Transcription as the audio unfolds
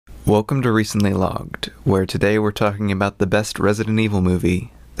Welcome to Recently Logged, where today we're talking about the best Resident Evil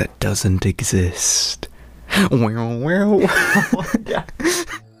movie that doesn't exist. Yeah.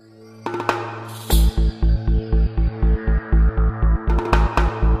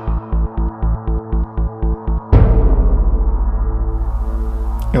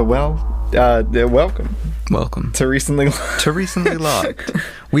 Welcome Welcome to Recently Logged.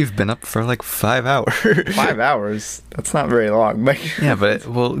 We've been up for like 5 hours. 5 hours? That's not very long. But Yeah, but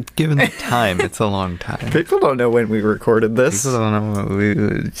given the time, it's a long time. people don't know when we recorded this. People don't know.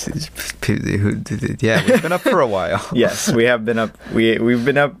 Yeah, we've been up for a while. Yes, we have been up. We've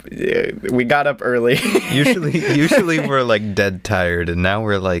been up. We got up early. Usually we're like dead tired, and now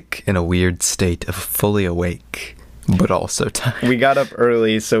we're like in a weird state of fully awake, but also tired. We got up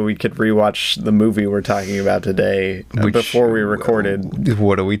early so we could rewatch the movie we're talking about today before we recorded.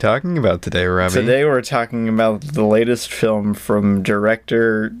 What are we talking about today, Robbie? Today we're talking about the latest film from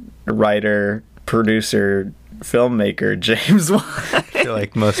director, writer, producer, filmmaker James Wan. I feel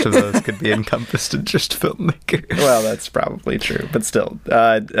like most of those could be encompassed in just filmmaker. Well, that's probably true, but still,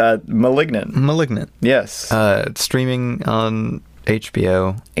 Malignant. Yes, Streaming on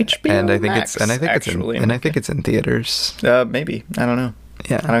HBO. And I think Max, I think it's in theaters. Maybe, I don't know.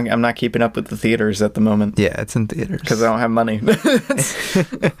 Yeah. I'm not keeping up with the theaters at the moment. Yeah, it's in theaters. Because I don't have money.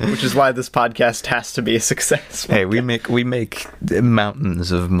 Which is why this podcast has to be a success. Hey, we make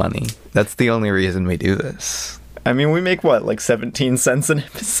mountains of money. That's the only reason we do this. I mean, we make what, like 17 cents an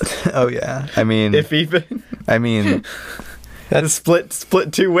episode? Oh yeah. I mean, if even. I mean, that's split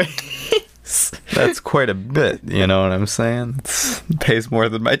 2 ways. That's quite a bit, you know what I'm saying? It pays more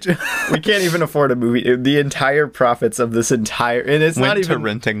than my job. We can't even afford a movie. The entire profits of this entire... And it's not even...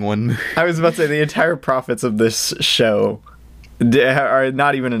 renting one movie. I was about to say, the entire profits of this show are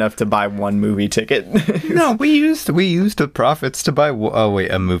not even enough to buy one movie ticket. No, we used the profits to buy...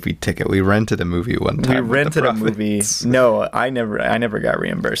 a movie ticket. We rented a movie one time. We rented a movie. No, I never got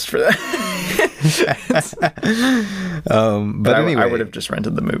reimbursed for that. But anyway, I would have just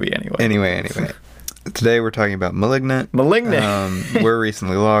rented the movie anyway. Anyway. Today we're talking about Malignant. We're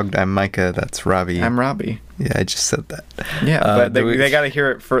Recently Logged. I'm Micah. That's Robbie. I'm Robbie. Yeah, I just said that. Yeah, but they got to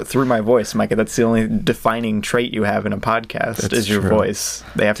hear it through my voice, Micah. That's the only defining trait you have in a podcast is your voice.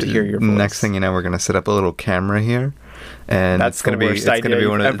 They have to hear your voice. Next thing you know, we're going to set up a little camera here. And it's gonna be one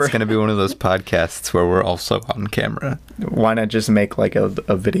of those podcasts where we're also on camera. Why not just make like a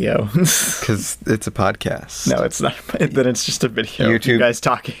video? Because it's a podcast. No, it's not. Then it's just a video. You guys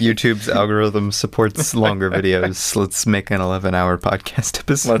talking. YouTube's algorithm supports longer videos. Let's make an 11-hour podcast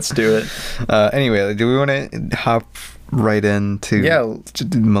episode. Let's do it. Anyway, do we want to hop right into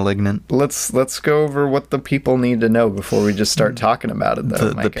Malignant? Let's go over what the people need to know before we just start talking about it. Though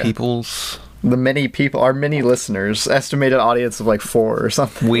the people's. The many people, our many listeners, estimated audience of like 4 or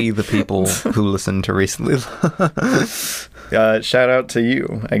something. We, the people who listen to Recently. Shout out to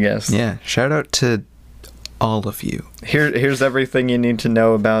you, I guess. Yeah, shout out to all of you. Here's everything you need to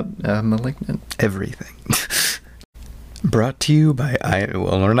know about Malignant. Everything. Brought to you by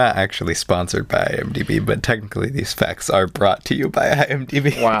we're not actually sponsored by IMDb, but technically these facts are brought to you by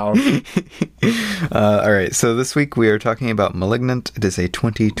IMDb. Wow. All right, so this week we are talking about Malignant. It is a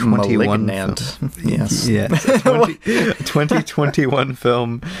 2021 film. Yes. Yeah, 2021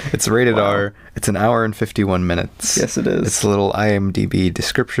 film. It's rated R. It's an hour and 51 minutes. Yes, it is. Its little IMDb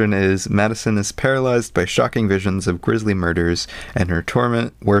description is: Madison is paralyzed by shocking visions of grisly murders, and her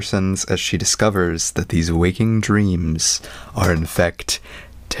torment worsens as she discovers that these waking dreams are in fact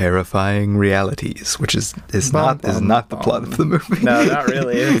terrifying realities, which is not the plot of the movie. No, not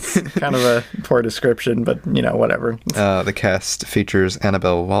really. It's kind of a poor description, but whatever. The cast features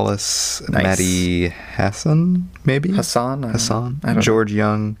Annabelle Wallis, nice. Maddie Hassan, maybe Hassan, George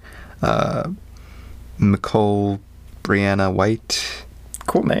Young, Nicole Brianna White.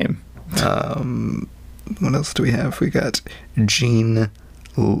 Cool name. What else do we have? We got Jean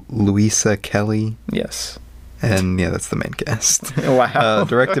Louisa Kelly. Yes. And yeah, that's the main cast. Wow.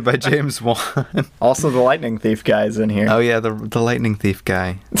 Directed by James Wan. Also, the Lightning Thief guy's in here. Oh yeah, the Lightning Thief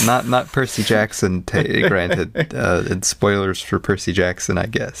guy. Not Percy Jackson. Granted, and spoilers for Percy Jackson, I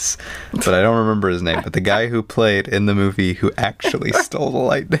guess. But I don't remember his name. But the guy who played in the movie who actually stole the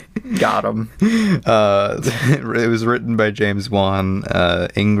lightning. Got him. It was written by James Wan,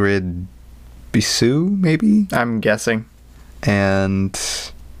 Ingrid Bisou, maybe. I'm guessing. And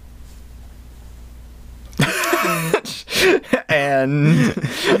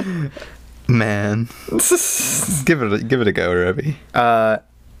man, give it a go, Robbie.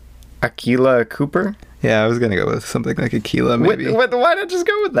 Akilah Cooper. Yeah, I was gonna go with something like Akilah, maybe. Why not just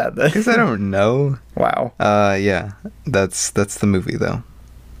go with that then? Because I don't know. Wow. Yeah, that's the movie though.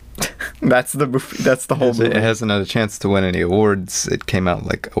 That's the movie. That's the whole movie. It hasn't had a chance to win any awards. It came out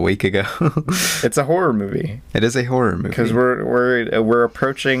like a week ago. It's a horror movie. It is a horror movie. Because we're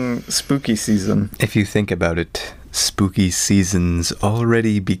approaching spooky season. If you think about it, spooky season's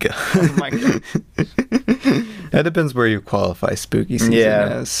already begun. Oh my god. It depends where you qualify spooky season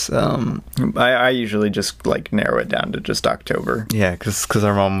as. I usually just like narrow it down to just October. Yeah, because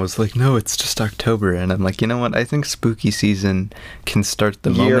our mom was like, no, it's just October. And I'm like, you know what? I think spooky season can start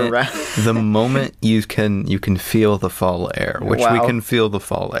the moment you can feel the fall air, which we can feel the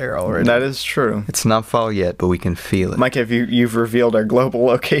fall air already. That is true. It's not fall yet, but we can feel it. Mike, you've revealed our global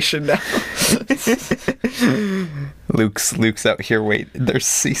location now. Luke's out here. Wait, there's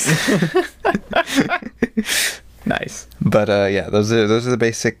season. Nice. But yeah, those are the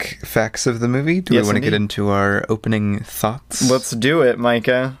basic facts of the movie. Do we want to get into our opening thoughts? Let's do it,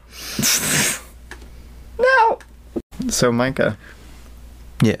 Micah. No. So, Micah.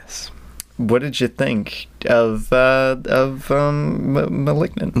 Yes. What did you think of Malignant?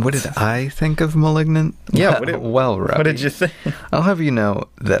 What did I think of Malignant? Yeah. Well, Robbie, what did you think? I'll have you know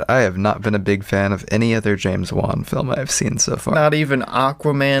that I have not been a big fan of any other James Wan film I've seen so far. Not even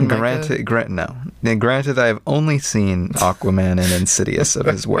Aquaman. Granted, I have only seen Aquaman and Insidious of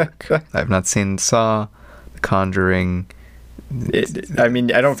his work. I've not seen Saw, The Conjuring. I mean,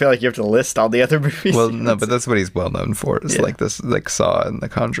 I don't feel like you have to list all the other movies. Well, no, but that's what he's well known for. Is like this, like Saw and The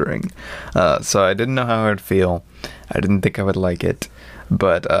Conjuring. So I didn't know how I'd feel. I didn't think I would like it,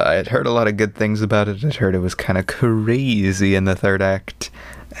 but I had heard a lot of good things about it. I'd heard it was kind of crazy in the third act,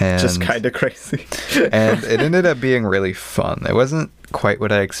 and just kind of crazy. And it ended up being really fun. It wasn't quite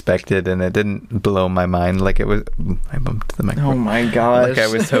what I expected, and it didn't blow my mind like it was. I bumped the microphone. Oh my gosh! Like I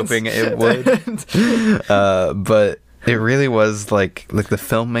was hoping it would. But it really was like the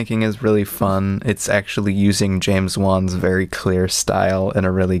filmmaking is really fun. It's actually using James Wan's very clear style in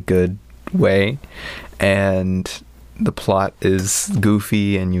a really good way, and the plot is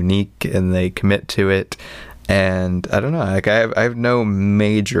goofy and unique, and they commit to it. And I don't know, like I have no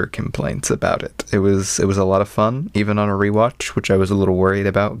major complaints about it. It was a lot of fun, even on a rewatch, which I was a little worried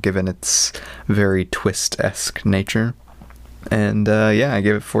about given its very twist-esque nature. And yeah, I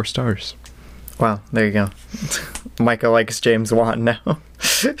gave it 4 stars. Wow, there you go. Micah likes James Wan now.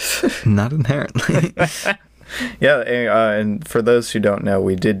 Not inherently. Yeah, and for those who don't know,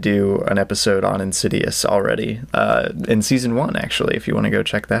 we did do an episode on Insidious already, in season 1, actually. If you want to go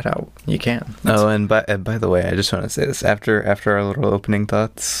check that out, you can. And by the way, I just want to say this. After our little opening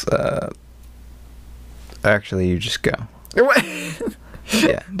thoughts, actually, you just go.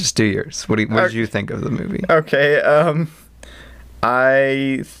 Yeah, just do yours. What did you think of the movie? Okay,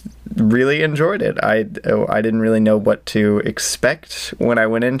 I really enjoyed it. I didn't really know what to expect when I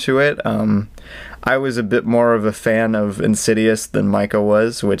went into it. I was a bit more of a fan of Insidious than Micah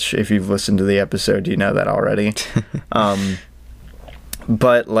was, which if you've listened to the episode, you know that already.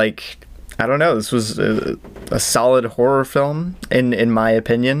 But like, I don't know, this was a solid horror film in my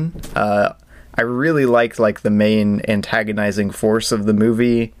opinion. I really liked like the main antagonizing force of the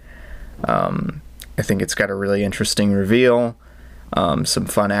movie. I think it's got a really interesting reveal. Some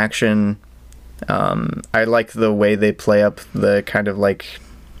fun action. I like the way they play up the kind of like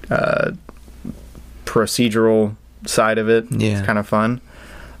procedural side of it. Yeah. It's kind of fun.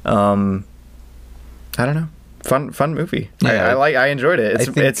 I don't know. Fun movie. Yeah, I enjoyed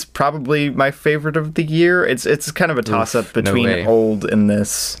it. It's probably my favorite of the year. It's kind of a toss up between old and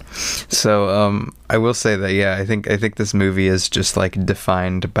this. So I will say that I think this movie is just like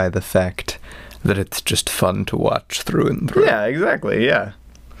defined by the fact that it's just fun to watch through and through. Yeah, exactly. Yeah.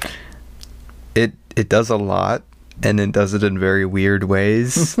 It does a lot, and it does it in very weird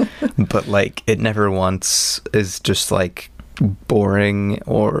ways, but like it never once is just like boring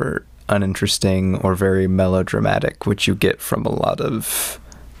or uninteresting or very melodramatic, which you get from a lot of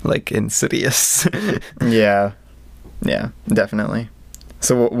like Insidious. Yeah, definitely.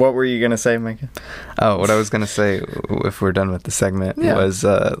 So what were you going to say, Micah? Oh, what I was going to say, if we're done with the segment, was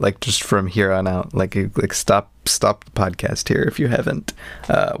like just from here on out, like stop the podcast here if you haven't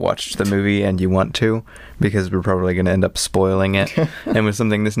watched the movie and you want to, because we're probably going to end up spoiling it. And with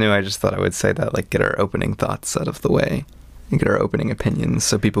something this new, I just thought I would say that, like, get our opening thoughts out of the way and get our opening opinions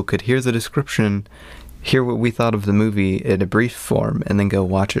so people could hear the description, hear what we thought of the movie in a brief form, and then go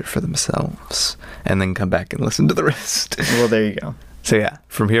watch it for themselves, and then come back and listen to the rest. Well, there you go. So yeah,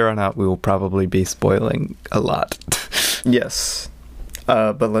 from here on out, we will probably be spoiling a lot. Yes.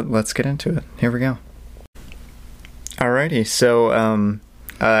 But let's get into it. Here we go. Alrighty, so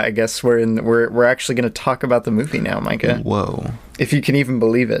I guess we're actually going to talk about the movie now, Micah. Whoa. If you can even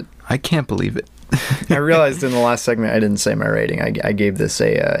believe it. I can't believe it. I realized in the last segment I didn't say my rating. I gave this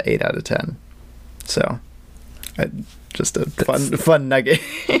a 8 out of 10. So, just a fun nugget.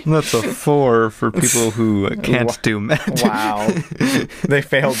 That's a 4 for people who can't do math. Wow. They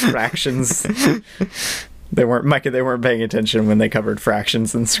failed fractions. They weren't paying attention when they covered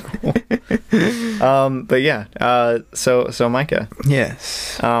fractions in school. But yeah, so Micah.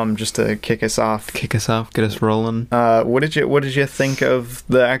 Yes. Just to kick us off, Get us rolling. what did you think of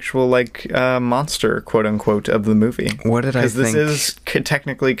the actual monster, quote unquote, of the movie? What did I think? Because this is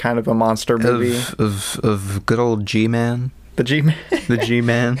technically kind of a monster movie. Of good old G-Man. The G-Man. The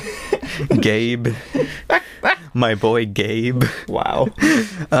G-Man. Gabe. My boy Gabe. Wow.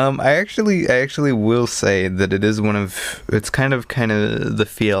 I actually will say that it's kind of the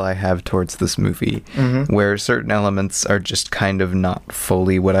feel I have towards this movie, where certain elements are just kind of not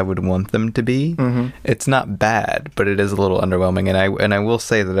fully what I would want them to be. It's not bad, but it is a little underwhelming, and I will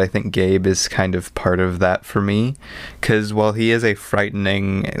say that I think Gabe is kind of part of that for me, because while he is a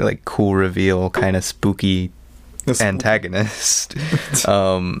frightening, cool reveal, kind of spooky antagonist,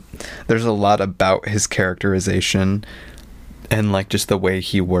 there's a lot about his characterization and just the way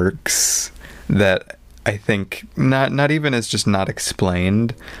he works that I think not even is just not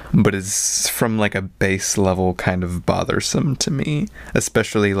explained, but is from a base level kind of bothersome to me,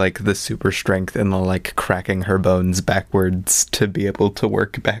 especially the super strength and the cracking her bones backwards to be able to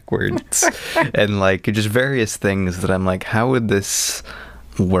work backwards and just various things that I'm how would this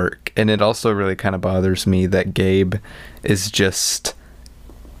work? And it also really kind of bothers me that Gabe is just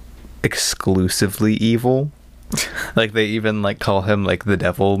exclusively evil. They even call him the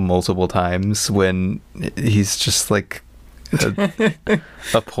devil multiple times when he's just a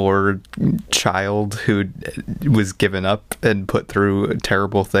poor child who was given up and put through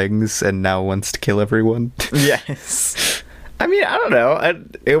terrible things and now wants to kill everyone. Yes. I mean, I don't know.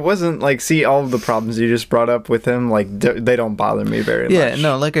 It wasn't see, all of the problems you just brought up with him, they don't bother me very much. Yeah,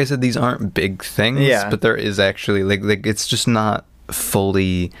 no, like I said, these aren't big things, yeah. But there is actually, it's just not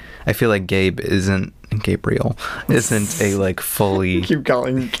fully, I feel like Gabriel isn't a, fully... Keep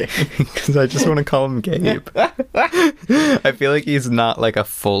calling him Gabe. Because I just want to call him Gabe. I feel like he's not, a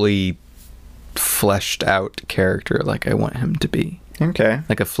fully fleshed out character like I want him to be. Okay.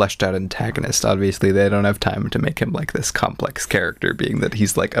 A fleshed out antagonist. Obviously, they don't have time to make him this complex character, being that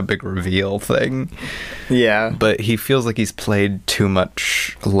he's a big reveal thing. Yeah. But he feels like he's played too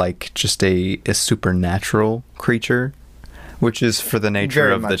much just a supernatural creature, which is for the nature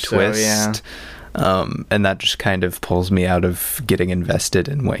Very of the much twist. So, yeah. And that just kind of pulls me out of getting invested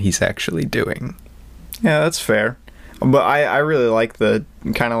in what he's actually doing. Yeah, that's fair. But I really like the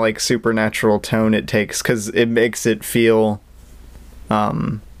kind of supernatural tone it takes, because it makes it feel...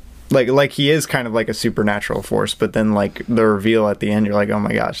 like he is kind of a supernatural force, but then the reveal at the end, you're oh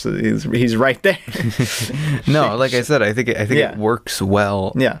my gosh, he's right there. No, like I said, I think yeah. it works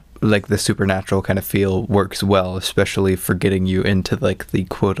well. Yeah. The supernatural kind of feel works well, especially for getting you into the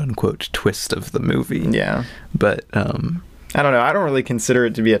quote unquote twist of the movie. Yeah. But I don't know. I don't really consider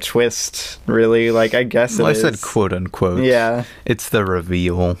it to be a twist, really. I guess it is. I said quote unquote. Yeah. It's the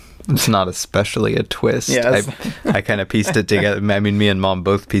reveal. It's not especially a twist. Yes. I kind of pieced it together. I mean, me and Mom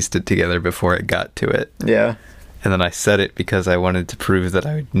both pieced it together before it got to it. Yeah. And then I said it because I wanted to prove that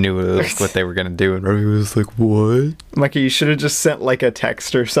I knew what they were going to do. And Robbie was what? Mikey, you should have just sent a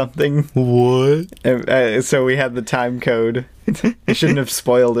text or something. What? So we had the time code. You shouldn't have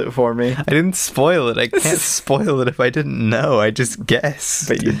spoiled it for me. I didn't spoil it. I can't spoil it if I didn't know. I just guessed.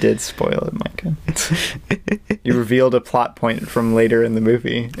 But you did spoil it, Micah. You revealed a plot point from later in the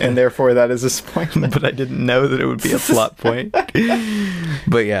movie, and therefore that is a spoiler. But I didn't know that it would be a plot point.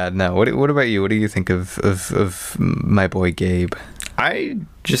 But yeah, no. What about you? What do you think of my boy Gabe? I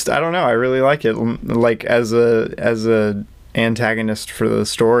don't know. I really like it. As a antagonist for the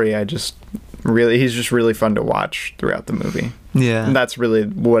story, he's just really fun to watch throughout the movie. Yeah. And that's really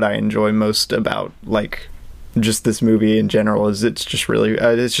what I enjoy most about just this movie in general, is it's just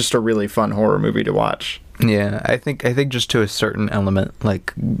a really fun horror movie to watch. Yeah, I think just to a certain element,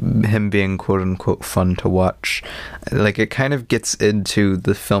 him being quote unquote fun to watch, it kind of gets into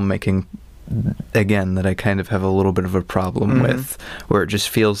the filmmaking again that I kind of have a little bit of a problem with, where it just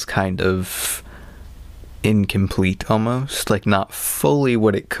feels kind of incomplete almost, not fully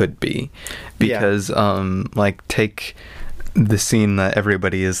what it could be, because take the scene that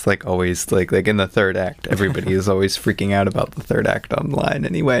everybody is always in the third act, everybody is always freaking out about the third act online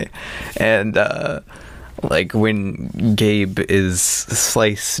anyway, and when Gabe is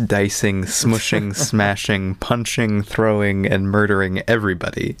dicing, smushing, smashing, punching, throwing, and murdering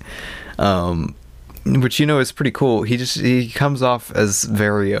everybody, which, you know, is pretty cool. He comes off as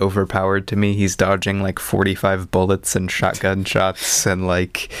very overpowered to me. He's dodging like 45 bullets and shotgun shots, and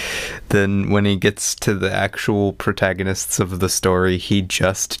like then when he gets to the actual protagonists of the story, he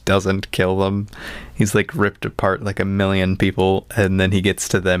just doesn't kill them. He's like ripped apart like a million people, and then he gets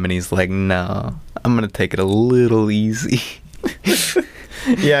to them and he's like, "Nah, I'm gonna take it a little easy."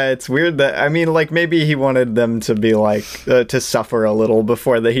 Yeah, it's weird that, I mean, like, maybe he wanted them to be like to suffer a little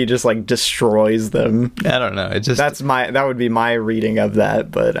before that he just like destroys them. I don't know. It just that would be my reading of that,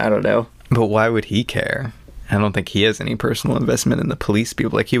 but I don't know. But why would he care? I don't think he has any personal investment in the police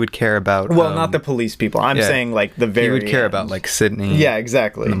people. Like, he would care about well, not the police people. I'm saying like the very he would care end. about like Sydney. Yeah,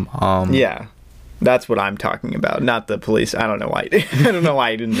 exactly. And the mom. Yeah. That's what I'm talking about, not the police. I don't know why. I don't know why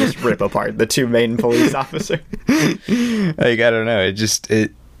he didn't just rip apart the two main police officers. Like, I don't know.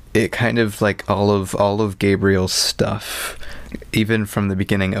 It kind of like all of Gabriel's stuff, even from the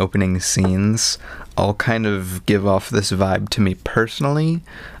beginning opening scenes, all kind of give off this vibe to me personally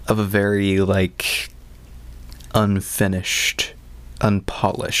of a very like unfinished,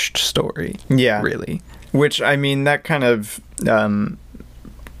 unpolished story. Yeah, really. Which, I mean, that kind of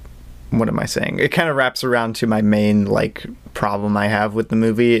what am I saying? It kind of wraps around to my main like problem I have with the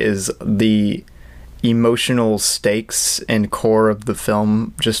movie is the emotional stakes and core of the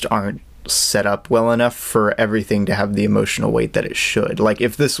film just aren't set up well enough for everything to have the emotional weight that it should. Like,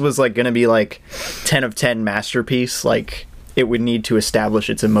 if this was like going to be like 10 of 10 masterpiece, like it would need to establish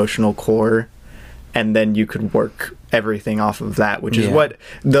its emotional core, and then you could work everything off of that, which is what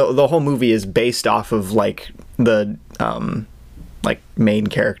the whole movie is based off of, like the like main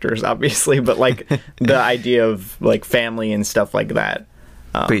characters, obviously, but like the idea of like family and stuff like that.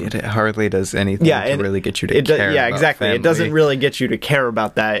 But it hardly does anything to really get you to care yeah, about exactly. family. It doesn't really get you to care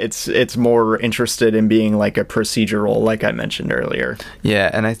about that. It's more interested in being like a procedural, like I mentioned earlier. Yeah,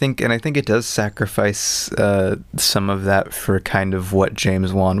 and I think it does sacrifice some of that for kind of what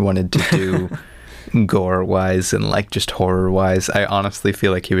James Wan wanted to do. Gore-wise and like just horror-wise. I honestly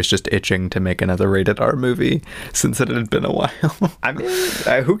feel like he was just itching to make another rated R movie since it had been a while. I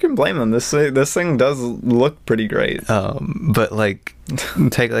mean, who can blame him? This thing does look pretty great. But like,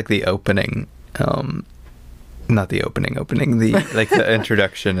 take like the opening, not the opening, the like the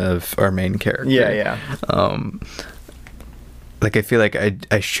introduction of our main character. Yeah. Like, I feel like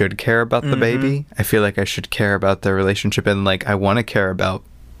I should care about the baby. I feel like I should care about their relationship, and like I want to care about.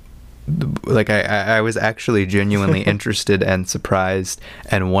 Like I was actually genuinely interested and surprised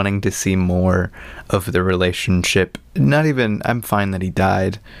and wanting to see more of the relationship. Not even, I'm fine that he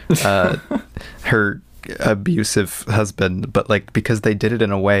died, her abusive husband, but like because they did it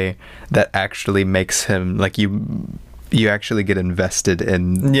in a way that actually makes him like you actually get invested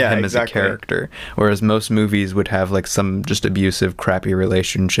in him as a character, whereas most movies would have like some just abusive crappy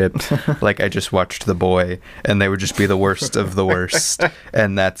relationship. Like, I just watched The Boy and they would just be the worst of the worst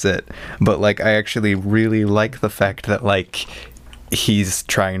and that's it. But like, I actually really like the fact that like he's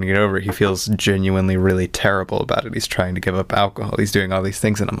trying to get over it. He feels genuinely really terrible about it. He's trying to give up alcohol. He's doing all these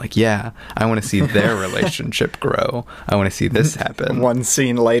things, and I'm like, yeah, I want to see their relationship grow. I want to see this happen. One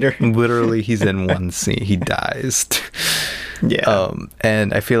scene later. Literally, he's in one scene. He dies. Yeah.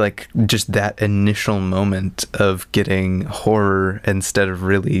 And I feel like just that initial moment of getting horror instead of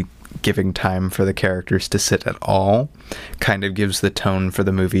really giving time for the characters to sit at all kind of gives the tone for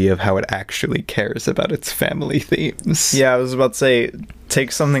the movie of how it actually cares about its family themes. Yeah, I was about to say,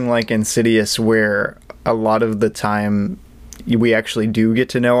 take something like Insidious, where a lot of the time we actually do get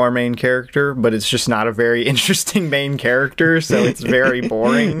to know our main character, but it's just not a very interesting main character, so it's very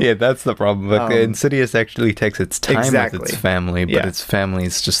boring. Yeah, that's the problem. Like, Insidious actually takes its time with its family, but its family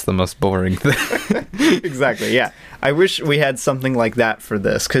is just the most boring thing. Exactly, yeah. I wish we had something like that for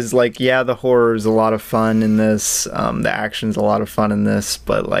this, because, like, yeah, the horror is a lot of fun in this, the action's a lot of fun in this,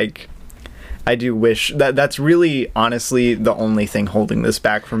 but, like, I do wish that's really, honestly, the only thing holding this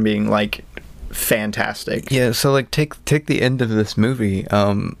back from being, like, fantastic. Yeah, so like take the end of this movie.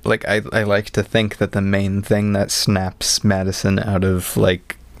 Like I like to think that the main thing that snaps Madison out of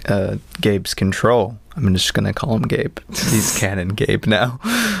like Gabe's control, I'm just gonna call him Gabe, he's canon Gabe now,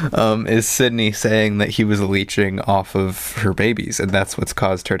 is Sydney saying that he was leeching off of her babies, and that's what's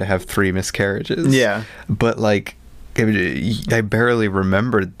caused her to have 3 miscarriages. Yeah, but like I barely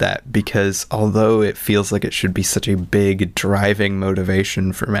remembered that, because although it feels like it should be such a big driving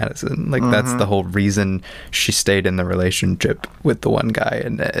motivation for Madison, like that's the whole reason she stayed in the relationship with the one guy,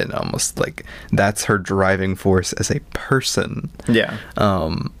 and almost like that's her driving force as a person. Yeah.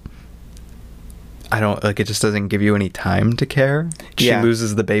 I don't like, it just doesn't give you any time to care. She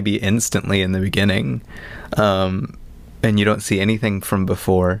loses the baby instantly in the beginning. and you don't see anything from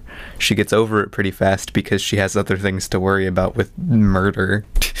before. She gets over it pretty fast because she has other things to worry about with murder.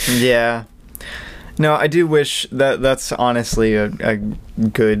 Yeah. No, I do wish that's honestly a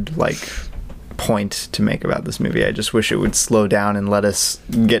good, like, point to make about this movie. I just wish it would slow down and let us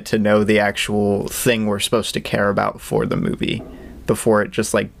get to know the actual thing we're supposed to care about for the movie before it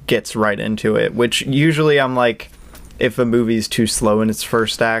just, like, gets right into it, which usually I'm like, if a movie's too slow in its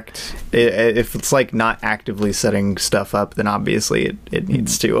first act, if it's like not actively setting stuff up, then obviously it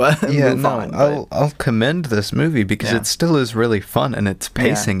needs to move on. I'll commend this movie because it still is really fun, and its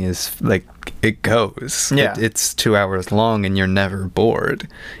pacing is like, it goes. Yeah. It's 2 hours long and you're never bored.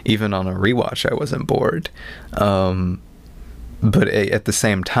 Even on a rewatch, I wasn't bored. But at the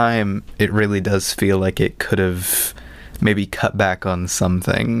same time, it really does feel like it could have maybe cut back on some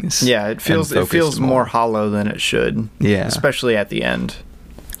things. Yeah, it feels more hollow than it should. Yeah, especially at the end.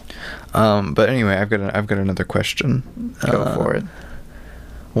 But anyway, I've got another question. Go for it.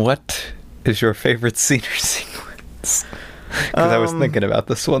 What is your favorite scene or sequence? Because I was thinking about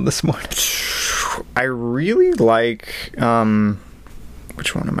this one this morning. I really like.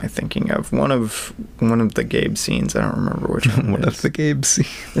 Which one am I thinking of? One of the Gabe scenes. I don't remember which one. One of the Gabe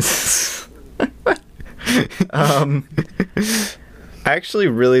scenes. I actually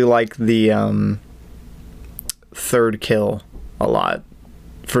really like the third kill a lot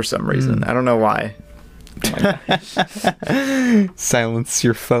for some reason. I don't know why. Silence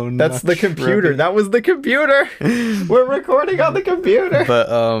your phone. That's the computer. Ruby. That was the computer. We're recording on the computer.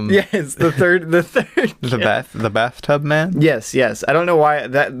 But yes, the third the bathtub man. Yes. I don't know why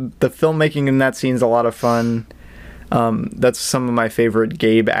the filmmaking in that scene is a lot of fun. That's some of my favorite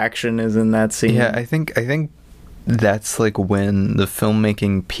Gabe action is in that scene. Yeah, I think that's like when the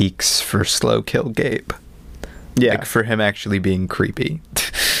filmmaking peaks for slow kill Gabe. Yeah. Like for him actually being creepy.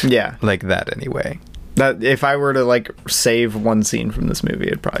 Yeah. Like that anyway. That if I were to like save one scene from this movie,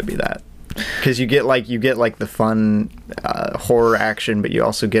 it'd probably be that. Because you get like the fun horror action, but you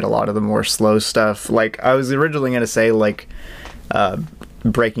also get a lot of the more slow stuff. Like I was originally gonna say like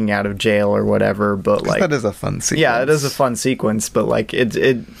breaking out of jail or whatever, but like that is a fun sequence. Yeah, it is a fun sequence, but like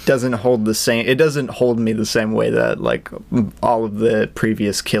it doesn't hold the same. It doesn't hold me the same way that like all of the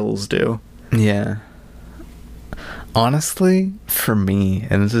previous kills do. Yeah. Honestly, for me,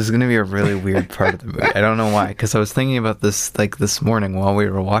 and this is going to be a really weird part of the movie. I don't know why, because I was thinking about this like this morning while we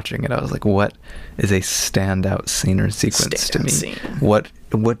were watching it. I was like, what is a standout scene or sequence to me? Scene. What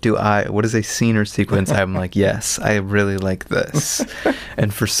is a scene or sequence? I'm like, yes, I really like this.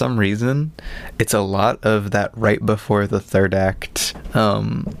 And for some reason, it's a lot of that right before the third act,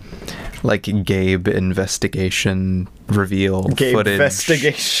 like Gabe investigation reveal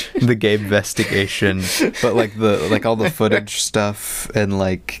footage. The Gabe investigation, but like all the footage stuff and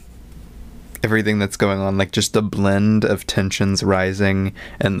like everything that's going on, like just the blend of tensions rising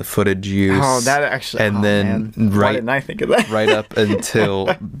and the footage use. Oh, that actually. And then man. right, why didn't I think of that? right up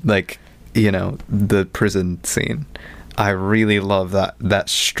until like the prison scene. I really love that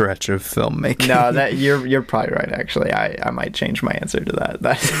stretch of filmmaking. No, that you're probably right. Actually, I might change my answer to that.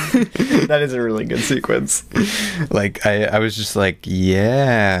 That is a really good sequence. Like I was just like,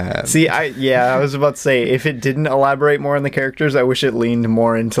 yeah. See, I was about to say if it didn't elaborate more on the characters, I wish it leaned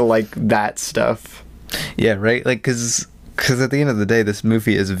more into like that stuff. Yeah, right. Like because at the end of the day, this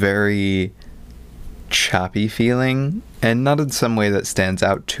movie is very choppy feeling, and not in some way that stands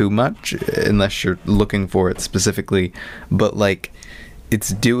out too much unless you're looking for it specifically, but like it's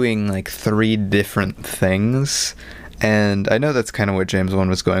doing like 3 different things. And I know that's kind of what James Wan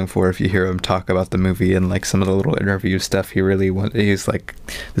was going for. If you hear him talk about the movie and like some of the little interview stuff, he's like,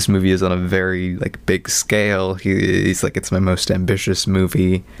 this movie is on a very like big scale. He's like, it's my most ambitious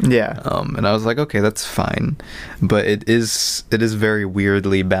movie. Yeah. And I was like, okay, that's fine. But it is very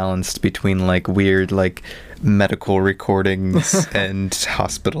weirdly balanced between like weird like medical recordings and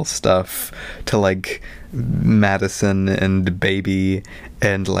hospital stuff to like Madison and Baby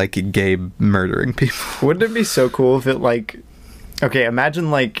and like Gabe murdering people. Wouldn't it be so cool if it like, okay,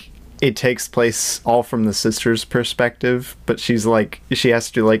 imagine like it takes place all from the sister's perspective, but she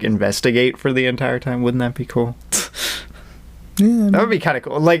has to like investigate for the entire time. Wouldn't that be cool? Yeah, that would be kind of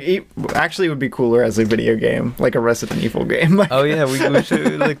cool. Like, actually, it would be cooler as a video game, like a Resident Evil game. Like, oh yeah, we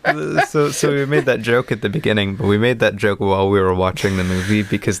should like. So we made that joke at the beginning, but we made that joke while we were watching the movie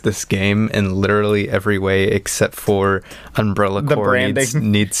because this game, in literally every way except for Umbrella Corps,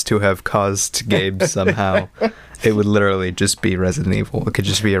 needs to have caused Gabe somehow. It would literally just be Resident Evil. It could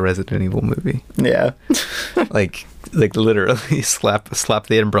just be a Resident Evil movie. Yeah. like literally slap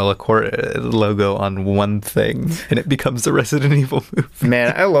the Umbrella Corps logo on one thing and it becomes a Resident Evil movie.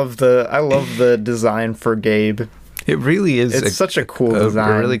 Man, I love the design for Gabe. It really is. It's such a cool design.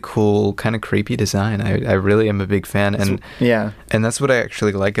 A really cool, kind of creepy design. I really am a big fan. And and that's what I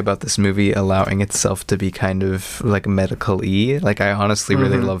actually like about this movie, allowing itself to be kind of like medical-y. Like, I honestly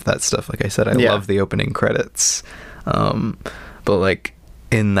really love that stuff. Like I said, I love the opening credits. But like,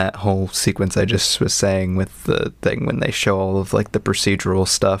 in that whole sequence I just was saying with the thing when they show all of like the procedural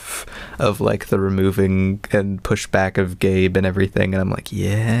stuff of like the removing and pushback of Gabe and everything, and I'm like,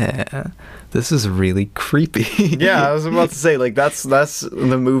 yeah, this is really creepy. Yeah, I was about to say, like, that's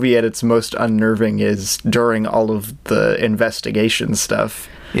the movie at its most unnerving, is during all of the investigation stuff.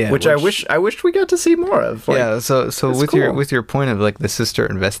 Yeah, which I wish we got to see more of. Like, yeah, so with your point of like the sister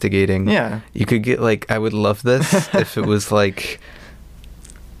investigating, you could get like, I would love this if it was like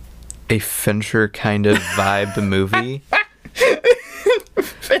a Fincher kind of vibe movie.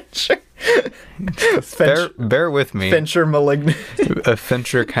 Fincher. Bear with me. Fincher Malignant. A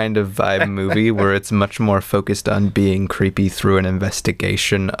Fincher kind of vibe movie where it's much more focused on being creepy through an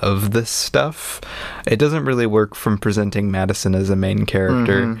investigation of this stuff. It doesn't really work from presenting Madison as a main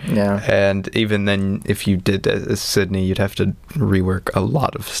character. And even then, if you did as Sydney, you'd have to rework a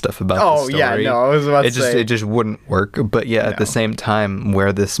lot of stuff about the story. I was about to say. It just wouldn't work. But yeah, at the same time,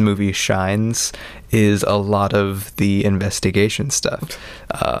 where this movie shines is a lot of the investigation stuff.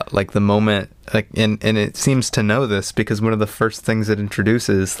 Like the moment, like, and it seems to know this because one of the first things it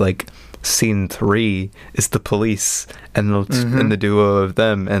introduces, like scene 3, is the police and the duo of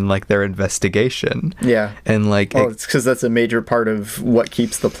them and like their investigation. Yeah. And like, it's because that's a major part of what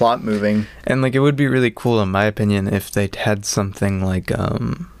keeps the plot moving. And like, it would be really cool, in my opinion, if they'd had something like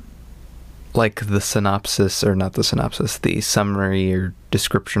the synopsis, or not the synopsis, the summary or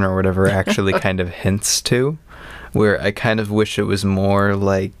description or whatever actually kind of hints to, where I kind of wish it was more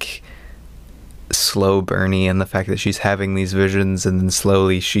like slow burny, and the fact that she's having these visions and then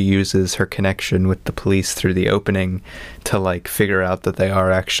slowly she uses her connection with the police through the opening to like figure out that they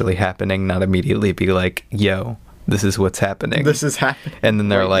are actually happening, not immediately be like, yo, this is what's happening. This is happening. And then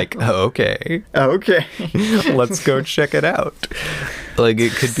they're like, oh, okay. Okay. Let's go check it out. Like,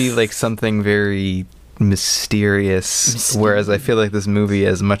 it could be like something very mysterious, whereas I feel like this movie,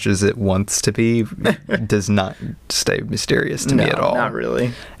 as much as it wants to be, does not stay mysterious to me at all. Not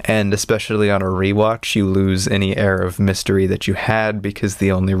really. And especially on a rewatch, you lose any air of mystery that you had, because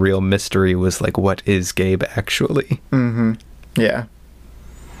the only real mystery was like, what is Gabe actually? Yeah.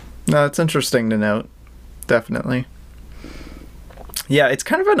 No, it's interesting to note. Definitely. Yeah, it's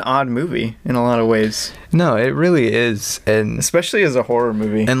kind of an odd movie in a lot of ways. No, it really is. And especially as a horror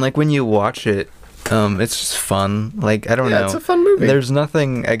movie. And like, when you watch it, it's just fun. Like, I don't know. It's a fun movie. There's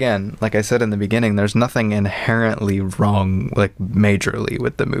nothing, again, like I said in the beginning, there's nothing inherently wrong, like, majorly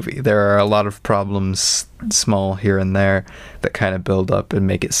with the movie. There are a lot of problems, small here and there, that kind of build up and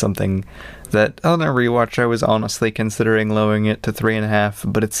make it something that on a rewatch I was honestly considering lowering it to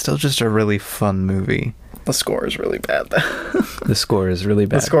 3.5, but it's still just a really fun movie. The score is really bad, though. The score is really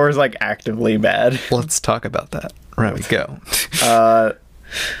bad. The score is, like, actively bad. Let's talk about that. Right, we go.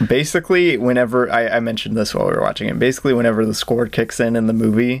 Basically, whenever I mentioned this while we were watching it, basically whenever the score kicks in the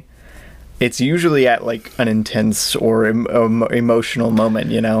movie, it's usually at like an intense or emotional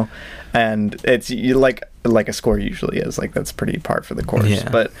moment, you know, and it's like a score usually is. Like, that's pretty par for the course. Yeah.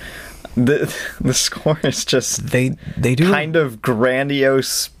 But the score is just they do kind of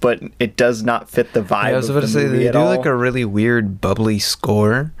grandiose, but it does not fit the vibe. Yeah, I was about to say, they do like a really weird bubbly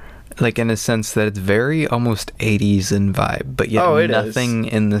score. Like, in a sense that it's very almost 80s in vibe, but yet nothing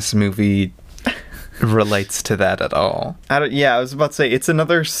in this movie relates to that at all. I was about to say, it's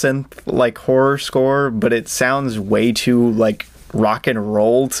another synth, like, horror score, but it sounds way too, like, rock and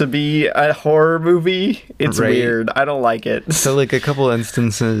roll to be a horror movie. It's weird. I don't like it. So, like, a couple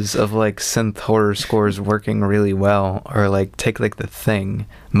instances of, like, synth horror scores working really well are, like, take, like, The Thing.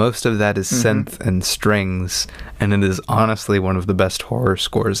 Most of that is synth and strings, and it is honestly one of the best horror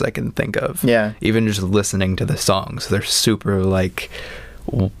scores I can think of. Yeah. Even just listening to the songs, they're super, like,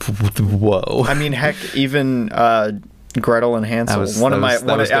 whoa. I mean, heck, even Gretel and Hansel. One of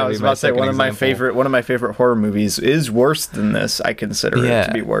my favorite horror movies is worse than this. I consider it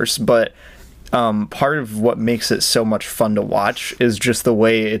to be worse, but part of what makes it so much fun to watch is just the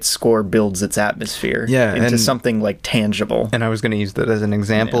way its score builds its atmosphere into something like tangible. And I was going to use that as an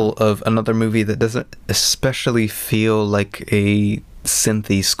example of another movie that doesn't especially feel like a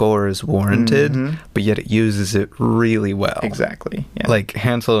synthy score is warranted, but yet it uses it really well. Exactly. Yeah. Like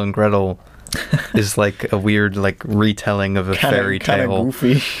Hansel and Gretel is like a weird, like, retelling of a fairy tale.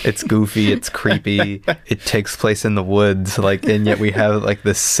 Goofy. It's goofy, it's creepy, it takes place in the woods, like, and yet we have like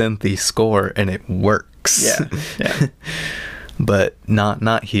this synthy score and it works. Yeah. but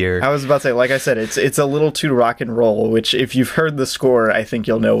not here. I was about to say, like I said, it's a little too rock and roll, which if you've heard the score, I think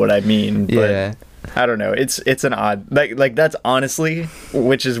you'll know what I mean. But Yeah. I don't know. It's an odd, like that's honestly,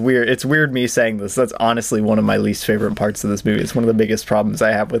 which is weird. It's weird me saying this. That's honestly one of my least favorite parts of this movie. It's one of the biggest problems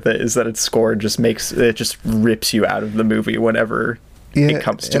I have with it is that its score just rips you out of the movie whenever it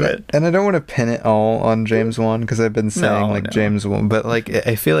comes to it. And I don't want to pin it all on James Wan, because I've been saying No. James Wan, but like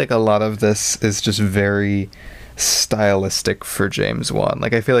I feel like a lot of this is just very stylistic for James Wan.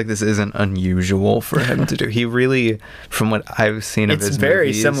 Like, I feel like this isn't unusual for him to do. He really, from what I've seen of his It's very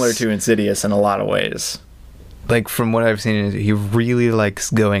movies, similar to Insidious in a lot of ways. like, from what I've seen, he really likes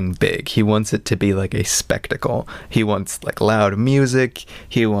going big. He wants it to be like a spectacle. He wants like loud music.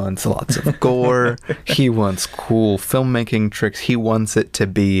 He wants lots of gore. He wants cool filmmaking tricks. He wants it to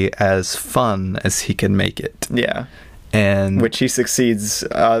be as fun as he can make it. Yeah. And Which he succeeds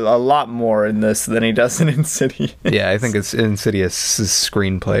a lot more in this than he does in Insidious. yeah, I think it's Insidious'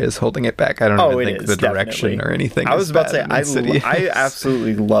 screenplay is holding it back. I don't even think the direction definitely. or anything. I was about to say, I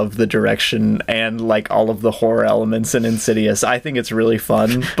absolutely love the direction and like all of the horror elements in Insidious. I think it's really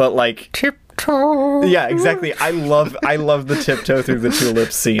fun, but like tiptoe. yeah, exactly. I love the tiptoe through the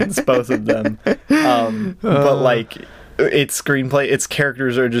tulips scenes, both of them. But like its screenplay, its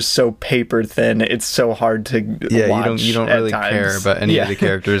characters are just so paper thin. It's so hard to watch. You don't at really times. care about any of the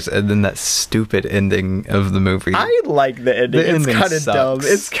characters, and then that stupid ending of the movie. I like the ending. The It's ending kind of sucks. dumb.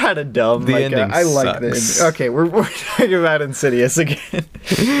 It's kind of dumb. The like, ending I like the sucks. ending. Okay, we're talking about Insidious again.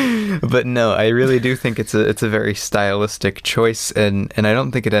 But no, I really do think it's a very stylistic choice, and I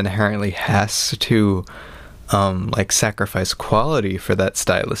don't think it inherently has to like sacrifice quality for that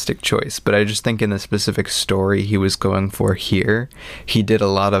stylistic choice. But I just think in the specific story he was going for here, he did a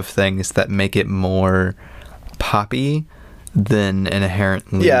lot of things that make it more poppy than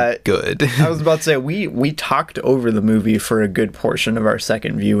inherently good. I was about to say we talked over the movie for a good portion of our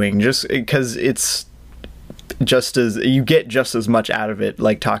second viewing, just because it's you get just as much out of it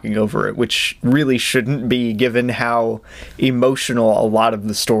like talking over it, which really shouldn't be, given how emotional a lot of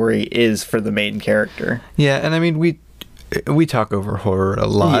the story is for the main character. Yeah, and I mean we talk over horror a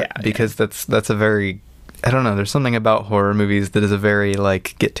lot because that's a very, I don't know, there's something about horror movies that is a very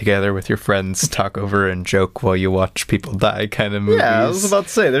like get together with your friends, talk over and joke while you watch people die kind of movies. Yeah, I was about to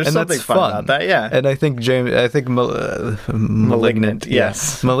say there's something fun about that. Yeah, and I think Malignant,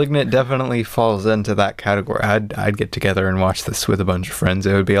 yes, Malignant definitely falls into that category. I'd get together and watch this with a bunch of friends.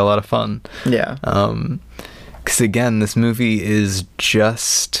 It would be a lot of fun. Yeah. Because again, this movie is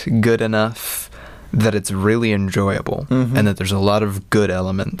just good enough that it's really enjoyable, and that there's a lot of good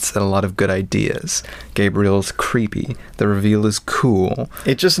elements and a lot of good ideas. Gabriel's creepy. The reveal is cool.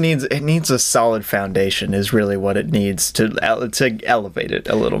 It needs a solid foundation is really what it needs to elevate it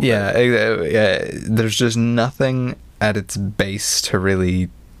a little bit. Yeah, there's just nothing at its base to really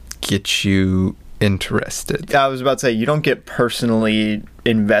get you interested. I was about to say, you don't get personally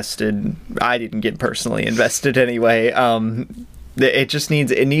invested. I didn't get personally invested anyway.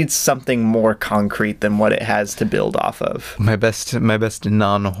 It needs something more concrete than what it has to build off of. My best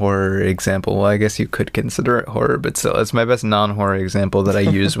non-horror example, well, I guess you could consider it horror, but still, it's my best non-horror example that I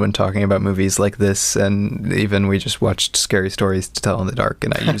use when talking about movies like this, and even we just watched Scary Stories to Tell in the Dark,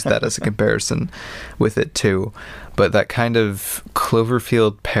 and I use that as a comparison with it too. But that kind of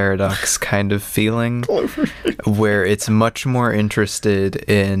Cloverfield Paradox kind of feeling, where it's much more interested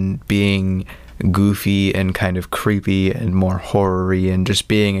in being goofy and kind of creepy and more horror-y and just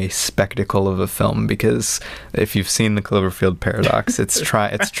being a spectacle of a film. Because if you've seen the Cloverfield Paradox, it's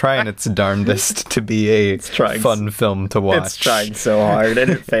trying its darndest to be a fun film to watch. It's trying so hard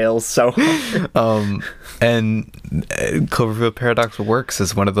and it fails so hard. And Cloverfield Paradox works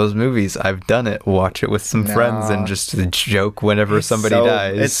as one of those movies. I've done it. Watch it with some friends and just joke whenever somebody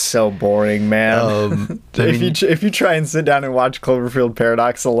dies. It's so boring, man. If you try and sit down and watch Cloverfield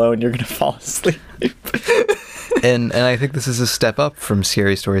Paradox alone, you're gonna fall asleep. And I think this is a step up from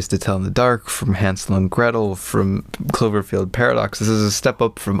Scary Stories to Tell in the Dark, from Hansel and Gretel, from Cloverfield Paradox. This is a step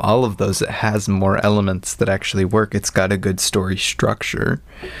up from all of those. It has more elements that actually work. It's got a good story structure.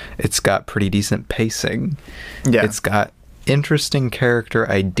 It's got pretty decent pacing. Yeah. It's got interesting character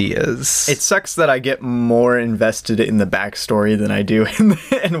ideas. It sucks that I get more invested in the backstory than I do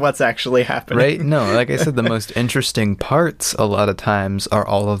in what's actually happening. Right? No, like I said, the most interesting parts a lot of times are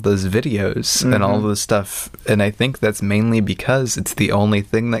all of those videos and all of the stuff. And I think that's mainly because it's the only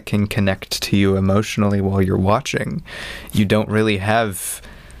thing that can connect to you emotionally while you're watching. You don't really have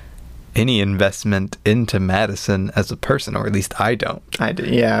any investment into Madison as a person, or at least I don't. I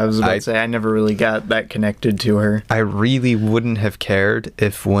was about to say, I never really got that connected to her. I really wouldn't have cared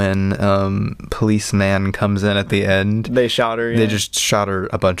if when policeman comes in at the end, they shot her. Yeah. They just shot her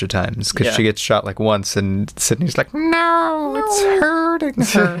a bunch of times, because she gets shot like once, and Sydney's like, no, it's hurting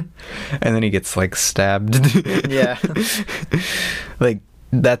her. And then he gets like stabbed. Yeah. Like,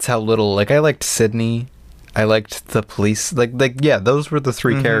 that's how little, like, I liked Sydney. I liked the police, yeah, those were the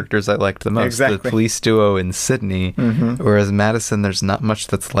three characters I liked the most. Exactly. The police duo and Sydney. Whereas Madison, there's not much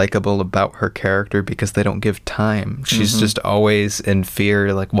that's likable about her character because they don't give time. She's just always in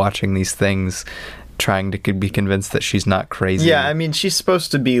fear, like, watching these things, trying to be convinced that she's not crazy. Yeah, I mean, she's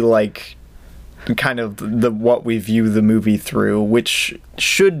supposed to be, like, kind of what we view the movie through, which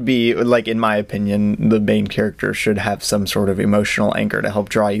should be, like, in my opinion, the main character should have some sort of emotional anchor to help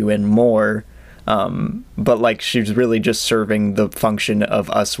draw you in more. But, like, she's really just serving the function of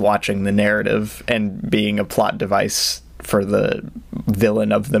us watching the narrative and being a plot device for the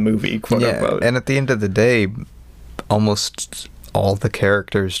villain of the movie, quote unquote. And at the end of the day, almost all the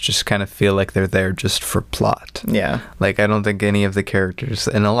characters just kind of feel like they're there just for plot. Yeah. Like, I don't think any of the characters,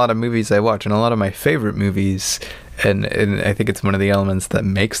 in a lot of movies I watch, and a lot of my favorite movies, and I think it's one of the elements that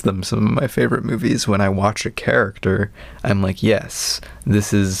makes them some of my favorite movies, when I watch a character, I'm like, yes,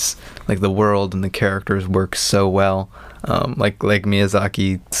 this is, like, the world and the characters work so well. Like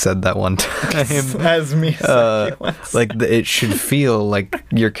Miyazaki said that one time. As Miyazaki once. Like, it should feel like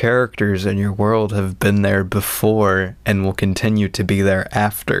your characters and your world have been there before and will continue to be there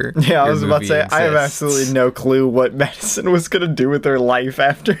after. Yeah, I was about to say, I have absolutely no clue what Madison was going to do with her life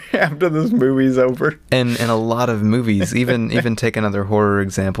after this movie's over. And in a lot of movies, even take another horror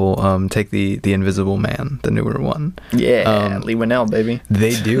example, take the Invisible Man, the newer one. Yeah, Lee Winnell, baby.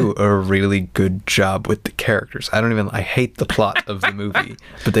 They do a really good job with the characters. I hate the plot of the movie,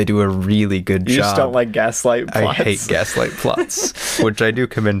 but they do a really good job. You just don't like gaslight plots. I hate gaslight plots, which I do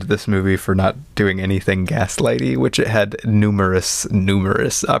commend this movie for not doing anything gaslighty, which it had numerous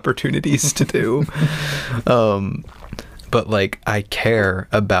opportunities to do. But, like, I care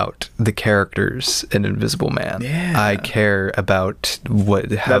about the characters in Invisible Man. Yeah. I care about where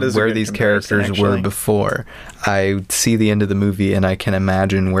these characters were before. I see the end of the movie and I can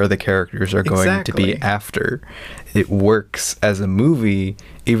imagine where the characters are going to be after. It works as a movie,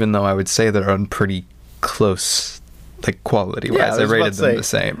 even though I would say they're on pretty close, like, quality-wise. I rated them the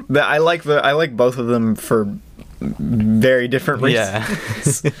same. I like both of them for very different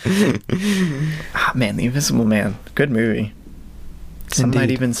reasons. Yeah. Man, The Invisible Man, good movie. Some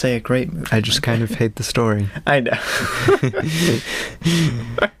might even say a great movie. I just kind of hate the story. I know.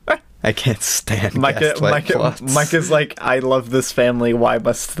 I can't stand gaslight plots. Mike is like, I love this family. Why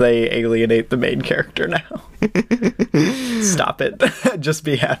must they alienate the main character now? Stop it. Just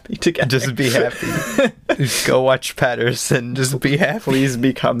be happy together. Just be happy. Just go watch Patterson. Just be happy. Please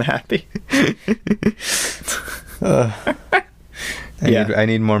become happy. I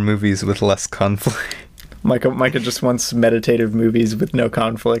need more movies with less conflict. Micah just wants meditative movies with no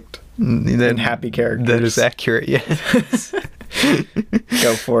conflict and happy characters. That is accurate, yes.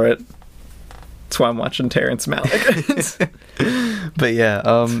 Go for it. That's why I'm watching Terrence Malick. But yeah,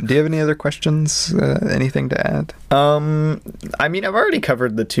 do you have any other questions? Anything to add? I mean, I've already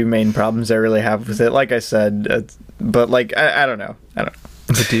covered the two main problems I really have with it. Like I said, but like I don't know.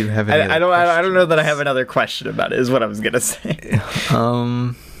 But do you have any? I don't know that I have another question about it. Is what I was gonna say.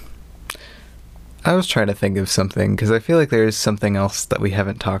 I was trying to think of something, because I feel like there is something else that we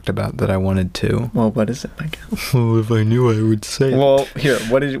haven't talked about that I wanted to. Well, what is it, Mike? Well, if I knew, I would say. Well, here,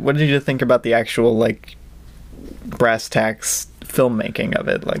 what did you think about the actual, like, brass tacks filmmaking of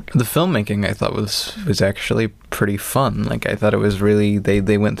it? Like, the filmmaking I thought was actually pretty fun. Like, I thought it was really,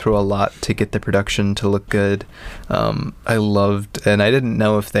 they went through a lot to get the production to look good. I loved, and I didn't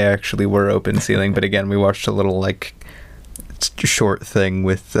know if they actually were open ceiling, but again, we watched a little, like, short thing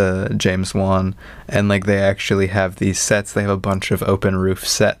with James Wan, and like they actually have these sets. They have a bunch of open roof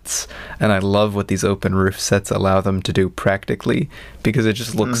sets, and I love what these open roof sets allow them to do practically, because it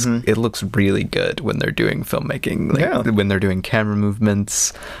just looks it looks really good when they're doing filmmaking, like when they're doing camera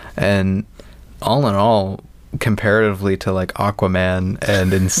movements, and all in all, comparatively to like Aquaman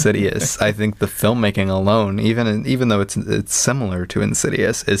and Insidious, I think the filmmaking alone, even though it's similar to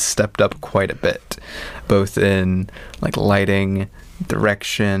Insidious, is stepped up quite a bit, both in like lighting,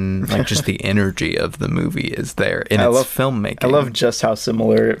 direction, like just the energy of the movie is there in filmmaking. I love just how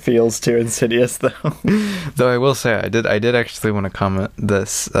similar it feels to Insidious, though. Though I will say, I did actually want to comment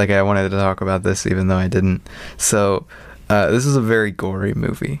this, like I wanted to talk about this even though I didn't. So this is a very gory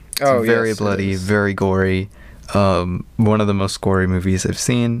movie. It's very bloody, very gory. one of the most gory movies I've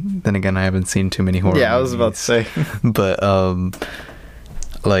seen. Then again, I haven't seen too many horror movies. Yeah, I was about to say. But,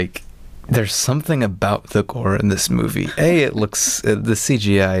 like, there's something about the gore in this movie. The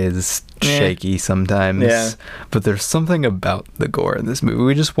CGI is shaky sometimes. Yeah. But there's something about the gore in this movie.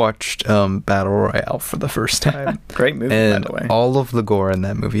 We just watched Battle Royale for the first time. Great movie, and by the way. all of the gore in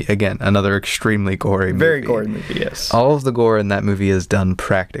that movie, again, another extremely gory movie. Very gory movie, yes. All of the gore in that movie is done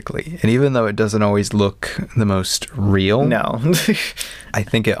practically. And even though it doesn't always look the most real, No. I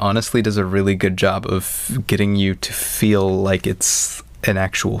think it honestly does a really good job of getting you to feel like it's an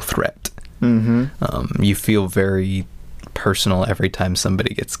actual threat. Mm-hmm. You feel very personal every time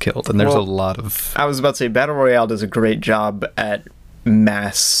somebody gets killed, and there's a lot of... I was about to say, Battle Royale does a great job at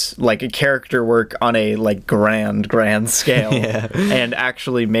mass, like, a character work on a, like, grand scale. Yeah. And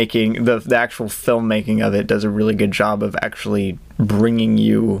actually making, the actual filmmaking of it does a really good job of actually bringing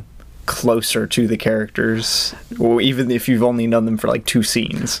you closer to the characters, or even if you've only known them for like 2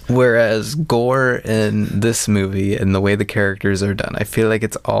 scenes. Whereas gore in this movie and the way the characters are done, I feel like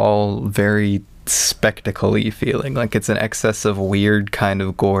it's all very spectacle-y feeling. Like it's an excess of weird kind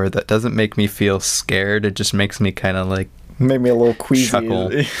of gore that doesn't make me feel scared. It just makes me kind of like Made me a little queasy. chuckle.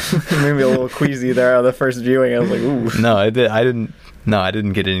 Made me a little queasy there on the first viewing. I was like, ooh. No, I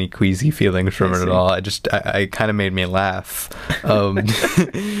didn't get any queasy feelings from it at all. I kind of made me laugh.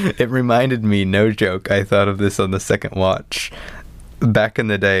 It reminded me, no joke, I thought of this on the second watch. Back in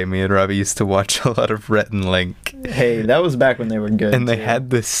the day, me and Robbie used to watch a lot of Rhett and Link. Hey, that was back when they were good. And they too.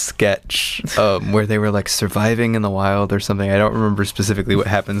 had this sketch where they were like surviving in the wild or something. I don't remember specifically what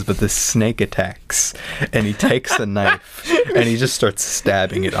happens, but this snake attacks and he takes a knife and he just starts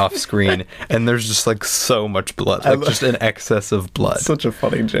stabbing it off screen. And there's just like so much blood, like just an excess of blood. Such a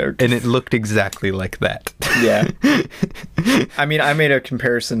funny joke. And it looked exactly like that. Yeah. I mean, I made a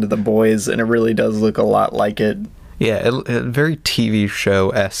comparison to The Boys, and it really does look a lot like it. Yeah, very TV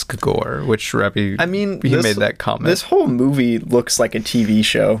show-esque gore, which Robbie, he made that comment. This whole movie looks like a TV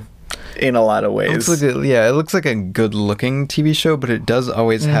show in a lot of ways. It looks like a good-looking TV show, but it does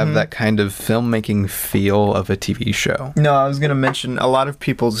always have that kind of filmmaking feel of a TV show. No, I was going to mention a lot of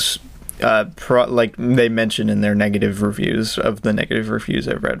people's, they mention in their negative reviews, of the negative reviews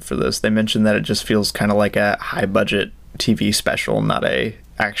I've read for this, they mention that it just feels kind of like a high-budget TV special, not a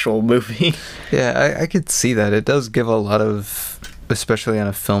actual movie. Yeah, I could see that. It does give a lot of, especially on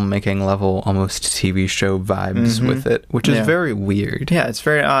a filmmaking level, almost TV show vibes with it, which is very weird. Yeah, it's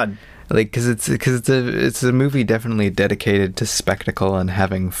very odd. Like, because it's a movie definitely dedicated to spectacle and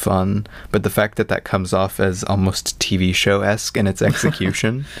having fun, but the fact that comes off as almost TV show-esque in its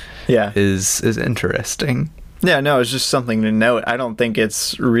execution is interesting. Yeah, no, it's just something to note. I don't think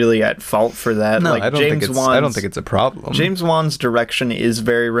it's really at fault for that. No, like, I don't think it's a problem. James Wan's direction is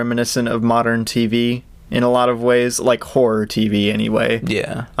very reminiscent of modern TV in a lot of ways, like horror TV anyway.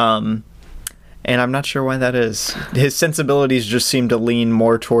 Yeah. And I'm not sure why that is. His sensibilities just seem to lean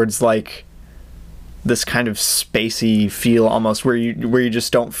more towards like this kind of spacey feel, almost where you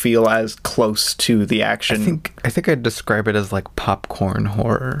just don't feel as close to the action. I think I'd describe it as like popcorn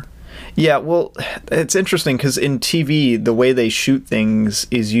horror. Yeah, well, it's interesting because in TV, the way they shoot things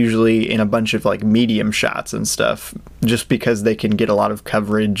is usually in a bunch of like medium shots and stuff, just because they can get a lot of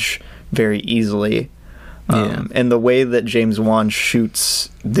coverage very easily. And the way that James Wan shoots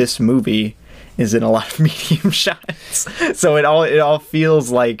this movie is in a lot of medium shots. So it all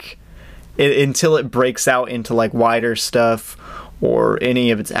feels like, until it breaks out into like wider stuff or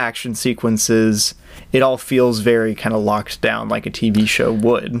any of its action sequences, it all feels very kind of locked down like a TV show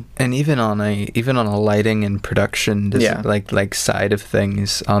would. And even on a lighting and production like side of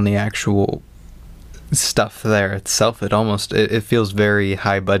things, on the actual stuff there itself, it feels very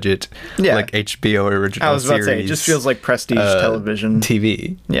high budget, like HBO original series. I was about to say, it just feels like prestige television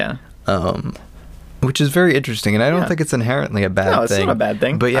TV. Yeah. Which is very interesting, and I don't think it's inherently a bad thing. No, it's not a bad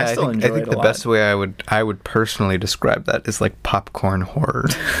thing. But yeah, I think the best way I would personally describe that is like popcorn horror.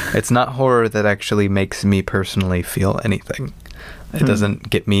 It's not horror that actually makes me personally feel anything. It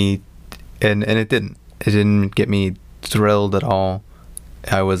doesn't get me, and it didn't. It didn't get me thrilled at all.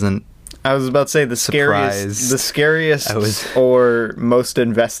 I was about to say the scariest or most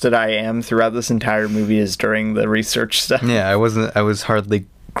invested I am throughout this entire movie is during the research stuff. Yeah, I was hardly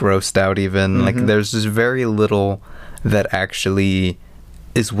grossed out even. Like, there's just very little that actually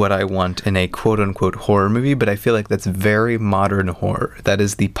is what I want in a quote-unquote horror movie, but I feel like that's very modern horror. That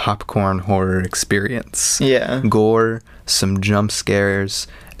is the popcorn horror experience. Yeah. Gore, some jump scares,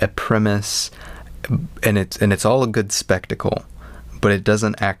 a premise, and it's all a good spectacle. but it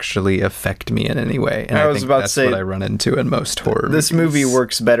doesn't actually affect me in any way. And I think that's what I run into in most horror this movies. movie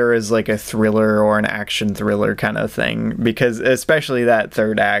works better as like a thriller or an action thriller kind of thing, because especially that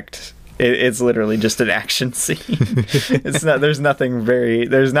third act, it's literally just an action scene. It's not. There's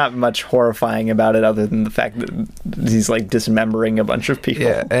not much horrifying about it other than the fact that he's like dismembering a bunch of people.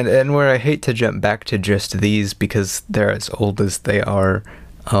 Yeah, and where I hate to jump back to just these because they're as old as they are,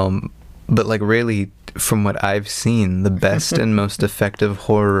 but like really, from what I've seen, the best and most effective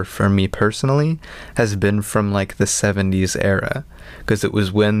horror for me personally has been from like the 70s era, because it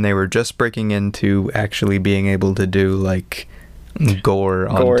was when they were just breaking into actually being able to do like gore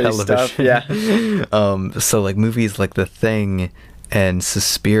on Gory television stuff, yeah. So like movies like The Thing and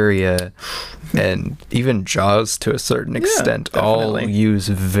Suspiria and even Jaws to a certain extent all use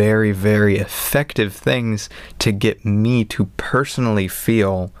very, very effective things to get me to personally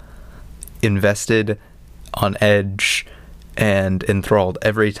feel invested, on edge, and enthralled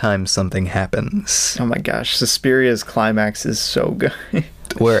every time something happens. Oh my gosh, Suspiria's climax is so good.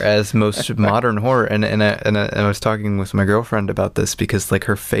 Whereas most modern horror, and I was talking with my girlfriend about this because like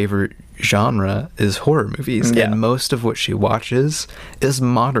her favorite genre is horror movies, and most of what she watches is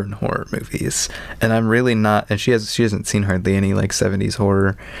modern horror movies, and I'm really not. And she hasn't seen hardly any like 70s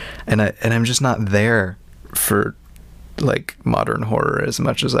horror, and I'm just not there for like modern horror as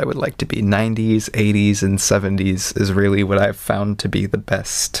much as I would like to be. 90s, 80s, and 70s is really what I've found to be the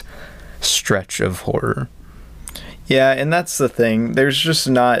best stretch of horror. Yeah, and that's the thing. There's just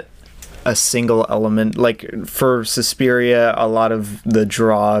not a single element. Like, for Suspiria, a lot of the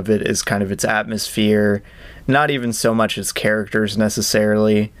draw of it is kind of its atmosphere, not even so much its characters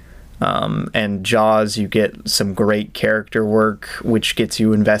necessarily. And Jaws, you get some great character work, which gets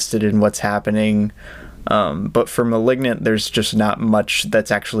you invested in what's happening. But for Malignant, there's just not much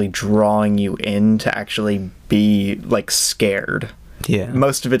that's actually drawing you in to actually be, like, scared. Yeah.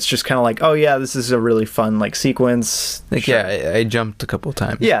 Most of it's just kind of like, oh yeah, this is a really fun like sequence. Like, sure. Yeah, I jumped a couple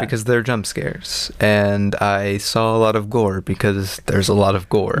times because they're jump scares, and I saw a lot of gore because there's a lot of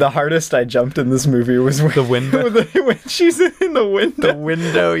gore. The hardest I jumped in this movie was when, the window. When she's in the window. The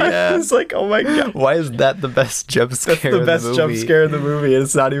window, yeah. It's like, oh my god. Why is that the best jump scare? That's the best jump scare in the movie.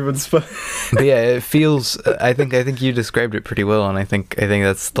 It's not even But yeah, it feels. I think you described it pretty well, and I think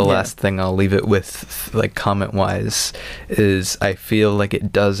that's the last thing I'll leave it with, like comment wise, is I feel like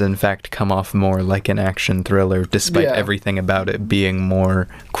it does in fact come off more like an action thriller, despite everything about it being more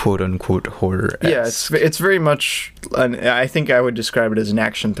quote-unquote horror-esque. Yeah, it's very much I think I would describe it as an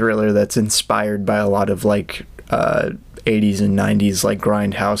action thriller that's inspired by a lot of like 80s and 90s like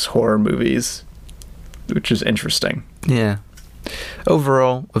grindhouse horror movies, which is interesting. Yeah.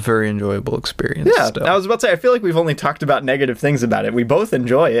 Overall, a very enjoyable experience. Yeah, still. I was about to say, I feel like we've only talked about negative things about it. We both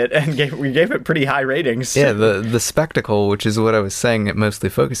enjoy it, and we gave it pretty high ratings. Yeah, the spectacle, which is what I was saying it mostly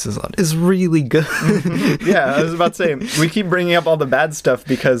focuses on, is really good. Yeah, I was about to say, we keep bringing up all the bad stuff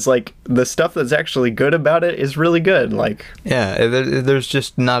because, like, the stuff that's actually good about it is really good. Like, yeah, there's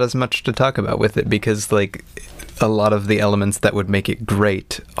just not as much to talk about with it because, like, a lot of the elements that would make it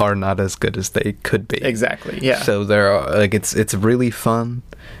great are not as good as they could be. Exactly, yeah. So there are, like, it's really fun.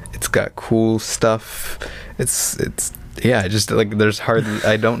 It's got cool stuff. It's yeah, just like there's hardly,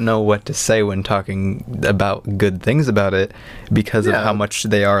 I don't know what to say when talking about good things about it because of how much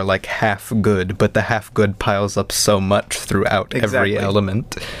they are like half good, but the half good piles up so much throughout every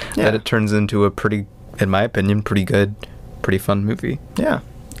element that it turns into a pretty, in my opinion, pretty good, pretty fun movie. Yeah.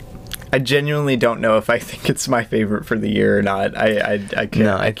 I genuinely don't know if I think it's my favorite for the year or not. I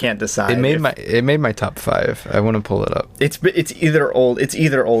can't decide. It made my top 5. I want to pull it up. It's either old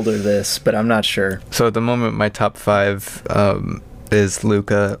or this, but I'm not sure. So at the moment, my top 5 is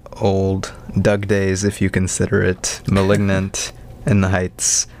Luca, Old, Doug Days, if you consider it, Malignant, and The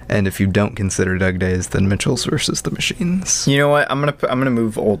Heights. And if you don't consider Doug Days, then Mitchell's versus the Machines. You know what? I'm gonna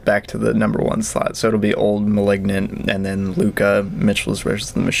move Old back to the number 1 slot. So it'll be Old, Malignant, and then Luca, Mitchell's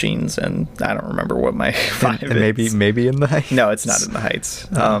versus the Machines. And I don't remember what my 5 and is. maybe In the Heights. No, it's not In the Heights.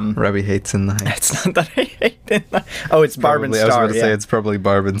 Robbie hates In the Heights. It's not that I hate In the. Oh, it's Barb and Star. I was going to say it's probably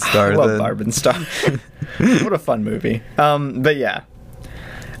Barb and Star. I love Barb and Star. What a fun movie. But yeah.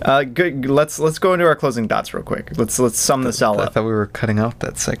 Good. Let's go into our closing thoughts real quick. Let's sum this all up. I thought we were cutting out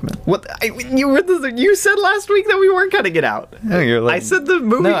that segment. What you said last week that we weren't cutting it out. No, you're like, I said the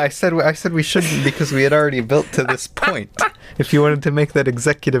movie. No, I said we shouldn't because we had already built to this point. If you wanted to make that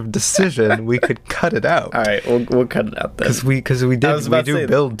executive decision, we could cut it out. All right, we'll cut it out then. Because we do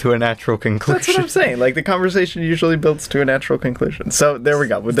build to a natural conclusion. That's what I'm saying. Like the conversation usually builds to a natural conclusion. So there we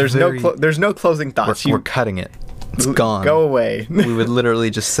go. There's no closing thoughts. We're cutting it. It's gone. Go away. We would literally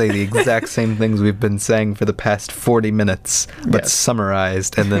just say the exact same things we've been saying for the past 40 minutes, but Yes.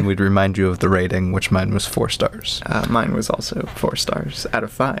 summarized, and then we'd remind you of the rating, which mine was 4 stars. Mine was also 4 stars out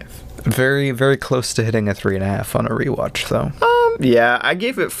of 5. Very, very close to hitting a 3.5 on a rewatch, though. Yeah, I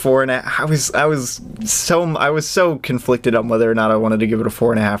gave it 4.5. I was so conflicted on whether or not I wanted to give it a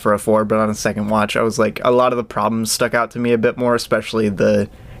 4.5 or a 4, but on a second watch, I was like, a lot of the problems stuck out to me a bit more, especially the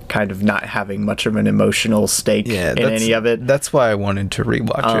kind of not having much of an emotional stake in any of it. That's why I wanted to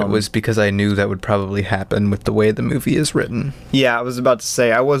rewatch it, was because I knew that would probably happen with the way the movie is written. Yeah, I was about to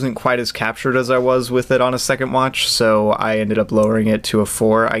say, I wasn't quite as captured as I was with it on a second watch, so I ended up lowering it to a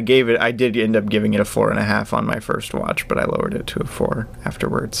 4. I did end up giving it a 4.5 on my first watch, but I lowered it to a 4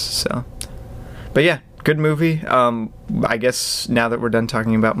 afterwards, so. But yeah, good movie. I guess now that we're done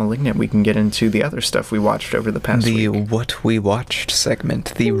talking about *Malignant*, we can get into the other stuff we watched over the past The week. What We Watched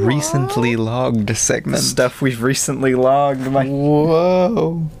segment. The recently logged segment. Stuff we've recently logged.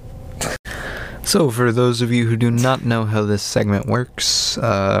 Whoa. So, for those of you who do not know how this segment works,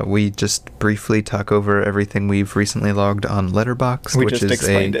 we just briefly talk over everything we've recently logged on Letterboxd, We just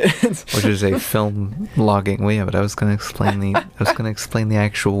explained it. which is a film logging. Well, yeah, but I was going to explain the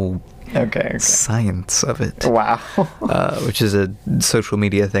actual Okay. science of it. Wow. Which is a social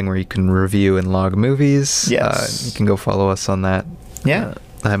media thing where you can review and log movies. Yes. You can go follow us on that. Yeah.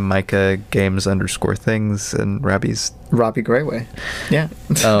 I'm Micah Games _things and Robbie's. Robbie Grayway. Yeah.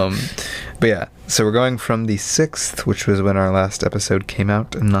 But yeah, so we're going from the 6th, which was when our last episode came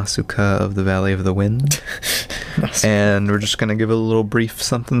out, Nasuka of the Valley of the Wind. And we're just going to give a little brief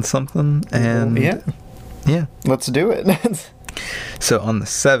something, and yeah. Let's do it. So on the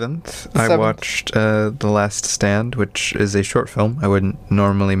 7th, I watched The Last Stand, which is a short film. I wouldn't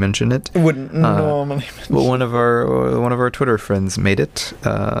normally mention it. Wouldn't normally. But one of our Twitter friends made it.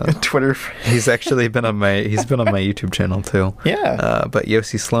 Twitter. He's actually been on my YouTube channel too. Yeah. But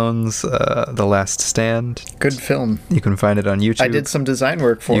Yossi Sloan's The Last Stand. Good film. You can find it on YouTube. I did some design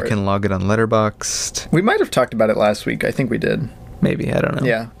work for it. You can log it on Letterboxd. We might have talked about it last week. I think we did. Maybe, I don't know.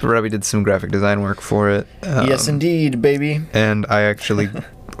 Yeah. But Robbie did some graphic design work for it. Yes, indeed, baby. And I actually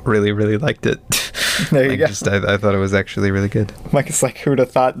really, really liked it. There you go. I thought it was actually really good. Mike is like, who'd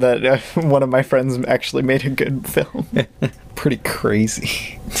have thought that one of my friends actually made a good film? Pretty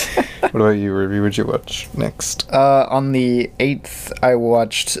crazy. What about you, Ruby? What'd you watch next? On the 8th, I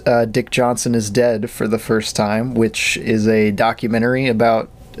watched Dick Johnson is Dead for the first time, which is a documentary about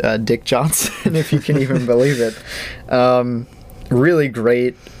Dick Johnson, if you can even believe it. Really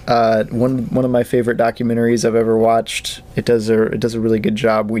great. One of my favorite documentaries I've ever watched. It does a really good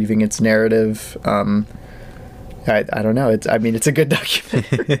job weaving its narrative. I don't know. It's a good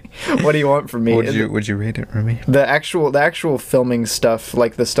documentary. What do you want from me? Would you rate it, Ruby? The actual filming stuff,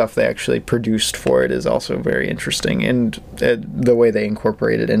 like the stuff they actually produced for it, is also very interesting, and the way they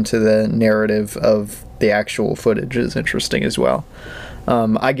incorporate it into the narrative of the actual footage is interesting as well.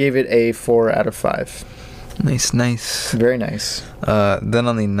 I gave it a 4 out of 5. Nice. Very nice. Then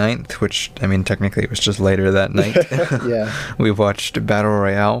on the 9th, which, I mean, technically it was just later that night, Yeah. we watched Battle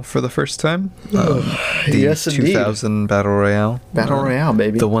Royale for the first time. The Yes, indeed. 2000 Battle Royale. Battle Royale,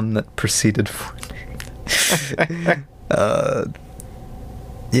 baby. The one that preceded Fortnite.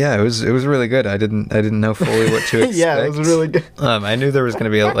 Yeah, it was really good. I didn't know fully what to expect. Yeah, it was really good. I knew there was going to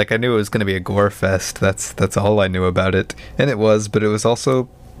be I knew it was going to be a gore fest. That's all I knew about it. And it was, but it was also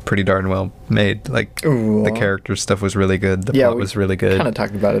pretty darn well made. Like, Ooh. the character stuff was really good. The plot was really good. Kind of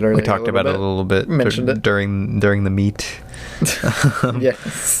talked about it earlier. We talked about it a little bit. Mentioned it during the meet.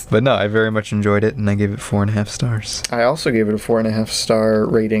 Yes. But no, I very much enjoyed it, and I gave it 4.5 stars. I also gave it a 4.5 star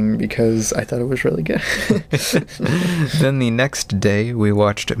rating because I thought it was really good. Then the next day, we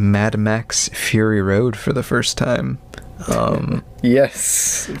watched Mad Max Fury Road for the first time.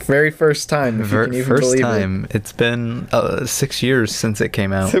 Yes, very first time. If you can even First believe time. It's been 6 years since it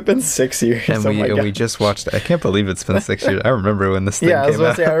came out. It's been 6 years. And oh my God. we just watched it. I can't believe it's been 6 years. I remember when this thing Yeah, I was came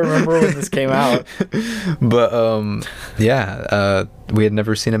about out. to say, I remember when this came out. But, we had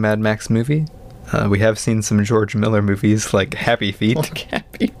never seen a Mad Max movie. We have seen some George Miller movies like Happy Feet.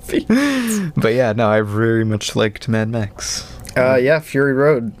 Happy Feet. But yeah, no, I very much liked Mad Max. Yeah, Fury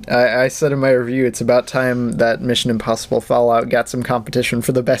Road. I said in my review, it's about time that Mission Impossible Fallout got some competition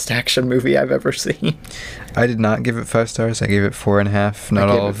for the best action movie I've ever seen. I did not give it 5 stars. I gave it 4.5. Not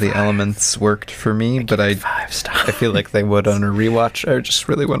all of the elements worked for me, but I 5 stars. I feel like they would on a rewatch. I just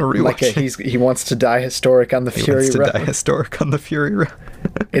really want to rewatch. Like he wants to die historic on the He Fury wants to Road. die historic on the Fury Road.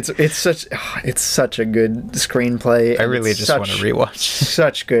 It's such a good screenplay. I really just want to rewatch.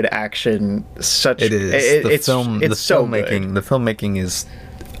 Such good action. It is. It's so filmmaking. good. The filmmaking is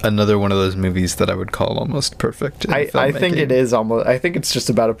another one of those movies that I would call almost perfect. In I think filmmaking. it is almost. I think it's just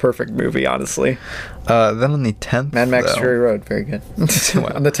about a perfect movie, honestly. Then on the 10th, Mad Max though, Fury Road, very good.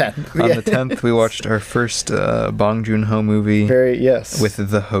 Wow. On the 10th. on Yeah. the 10th, we watched our first Bong Joon-ho movie Very yes. with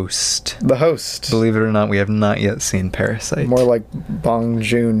The Host. The Host. Believe it or not, we have not yet seen Parasite. More like Bong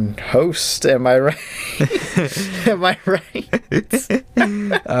Joon Host. Am I right? Am I right? It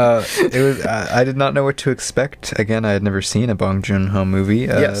was. I did not know what to expect. Again, I had never seen a Bong Joon-ho movie.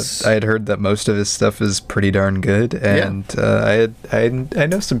 Yes. I had heard that most of his stuff is pretty darn good, and I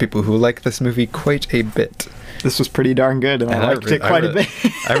know some people who like this movie quite a bit. This was pretty darn good, and I liked it quite a bit.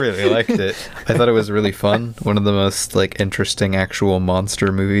 I really liked it. I thought it was really fun. One of the most interesting actual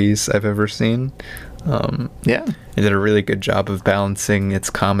monster movies I've ever seen. Yeah. It did a really good job of balancing its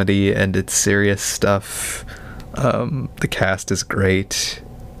comedy and its serious stuff. The cast is great.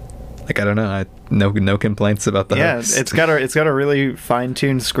 I don't know. No complaints about the host. It's got a really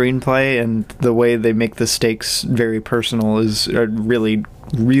fine-tuned screenplay, and the way they make the stakes very personal is a really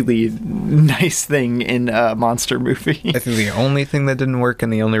nice thing in a monster movie. I think the only thing that didn't work,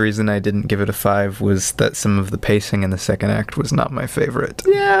 and the only reason I didn't give it a 5, was that some of the pacing in the second act was not my favorite.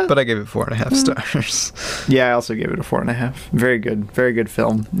 Yeah. But I gave it 4.5 stars. Yeah, I also gave it a 4.5. Very good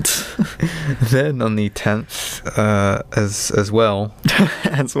film. Then on the 10th, as well,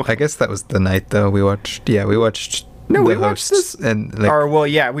 As well. I guess that was the night though, we watched No, we The watched Host, this. and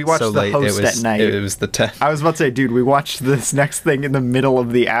We watched so The late, Host it was, at night. It was the 10th. I was about to say, dude, we watched this next thing in the middle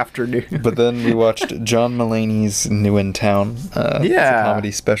of the afternoon. But then we watched John Mulaney's New in Town. It's Yeah. a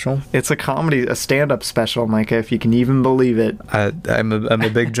comedy special. It's a stand-up special, Micah, if you can even believe it. I'm a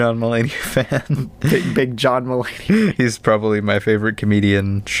big John Mulaney fan. Big John Mulaney. He's probably my favorite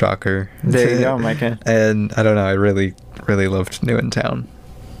comedian. Shocker. There you go, Micah. And I don't know, I really loved New in Town.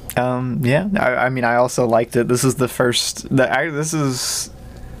 Yeah. I mean, I also liked it. This is the first. This is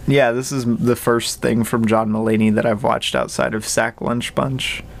the first thing from John Mulaney that I've watched outside of Sack Lunch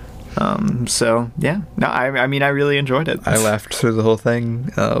Bunch. So yeah. No, I mean, I really enjoyed it. I laughed through the whole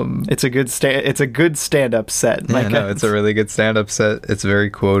thing. It's a good stand-up set. Yeah, Micah. no, it's a really good stand-up set. It's very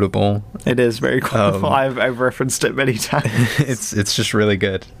quotable. It is very cool. I've referenced it many times. It's just really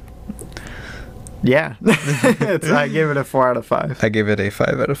good. Yeah. I gave it a 4 out of 5. I gave it a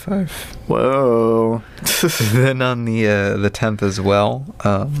 5 out of 5. Whoa. Then on the 10th as well,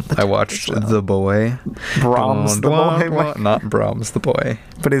 I watched The Boy. Brahms the boy. Not Brahms the Boy,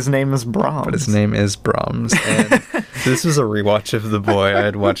 But his name is Brahms. but his name is Brahms. And this was a rewatch of The Boy. I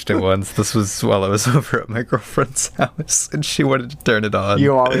had watched it once. This was while I was over at my girlfriend's house, and she wanted to turn it on.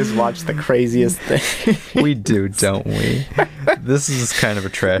 You always watch the craziest thing. We do, don't we? This is kind of a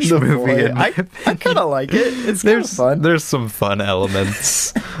trash The movie. Boy. In my I kind of like it. It's kind of fun. There's some fun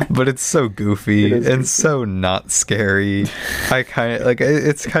elements, but it's so goofy It is and goofy. so not scary. I kind of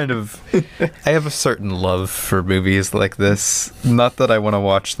it's kind of. I have a certain love for movies like this. Not that I want to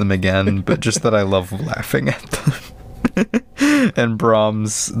watch them again, but just that I love laughing at them. And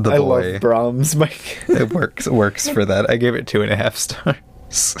Brahms the I Boy. love Brahms, Mike. It works for that. I gave it 2.5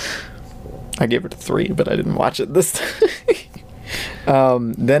 stars. I gave it a 3, but I didn't watch it this time.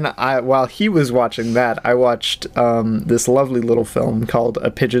 Then while he was watching that, I watched this lovely little film called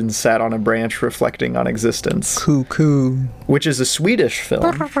A Pigeon Sat on a Branch Reflecting on Existence, Cuckoo. which is a Swedish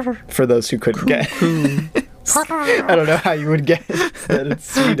film, for those who couldn't get. I don't know how you would guess that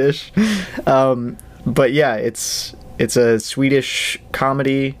it's Swedish. But yeah, it's a Swedish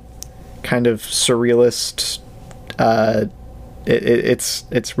comedy, kind of surrealist.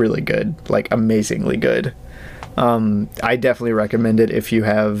 It's really good, like amazingly good. I definitely recommend it if you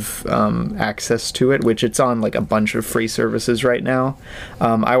have access to it, which it's on like a bunch of free services right now.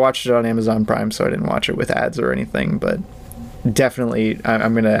 I watched it on Amazon Prime, so I didn't watch it with ads or anything, but definitely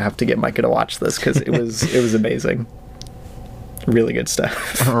I'm gonna have to get Micah to watch this because it was amazing. Really good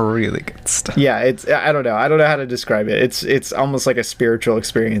stuff. Really good stuff. Yeah, I don't know how to describe it. It's almost like a spiritual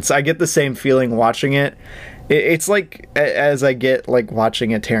experience. I get the same feeling watching it. It's like as I get like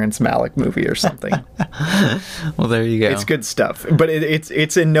watching a Terrence Malick movie or something. Well, there you go. It's good stuff, but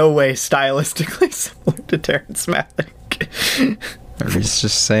it's in no way stylistically similar to Terrence Malick. He's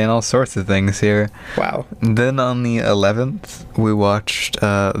just saying all sorts of things here. Wow. Then on the 11th, we watched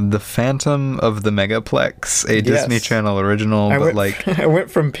The Phantom of the Megaplex, a Disney Channel original, I went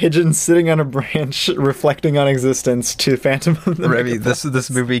from pigeons sitting on a branch reflecting on existence to Phantom of the Remy, Megaplex.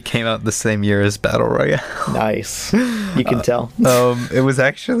 this movie came out the same year as Battle Royale. Nice. You can tell. It was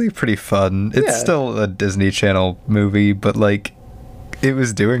actually pretty fun. It's Yeah. still a Disney Channel movie, but like it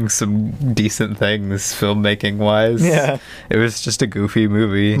was doing some decent things filmmaking wise. Yeah. It was just a goofy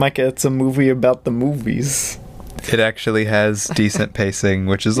movie. Micah, it's a movie about the movies. It actually has decent pacing,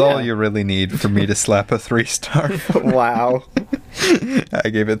 which is all you really need for me to slap a 3-star. Wow. I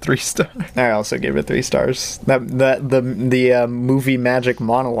gave it 3 stars. I also gave it 3 stars. The movie magic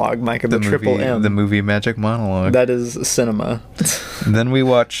monologue, Micah, the triple M. The movie magic monologue. That is cinema. Then we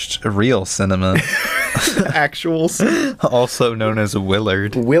watched real cinema. Actual Also known as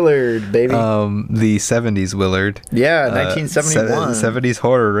Willard. Willard, baby. The 70s Willard. Yeah, 1971. 70s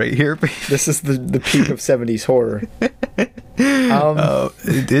horror right here. This is the peak of 70s horror.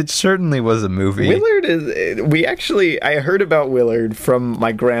 It certainly was a movie. Willard I heard about Willard from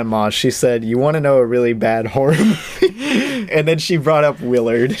my grandma. She said, "You want to know a really bad horror movie?" And then she brought up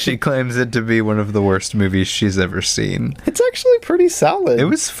Willard. She claims it to be one of the worst movies she's ever seen. It's actually pretty solid. It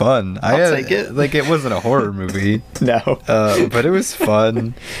was fun. I'll take it. Like, it wasn't a horror movie. No. But it was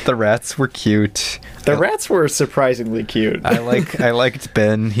fun. The rats were cute. The rats were surprisingly cute. I liked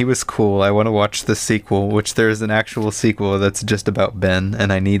Ben. He was cool. I want to watch the sequel, which there's an actual sequel that's just about Ben,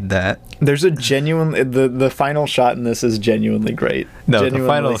 and I need that. There's a genuine... The final shot in this is genuinely great. No, genuinely the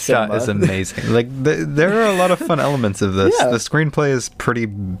final shot is amazing. Like, there are a lot of fun elements of this. Yeah. The screenplay is pretty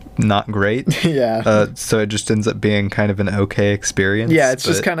not great. Yeah. So it just ends up being kind of an okay experience. Yeah, it's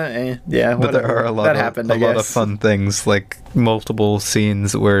just kind of... yeah, but whatever. there are a lot of fun things, like multiple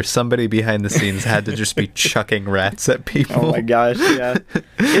scenes where somebody behind the scenes had to just be chucking rats at people. Oh my gosh, yeah.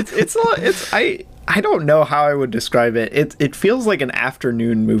 I don't know how I would describe it. It feels like an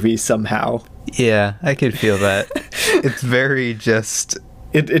afternoon movie somehow. Yeah, I could feel that. It's very just...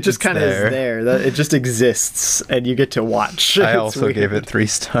 It just kind of is there. It just exists, and you get to watch. I also gave it 3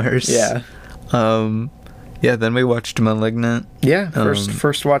 stars. Yeah. Yeah, then we watched Malignant. Yeah,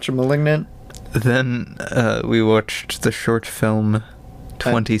 first watch of Malignant. Then we watched the short film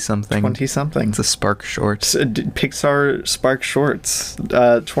 20-something. 20-something. It's a Spark short. It's Pixar Spark Shorts.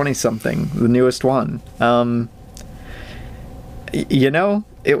 20-something, the newest one.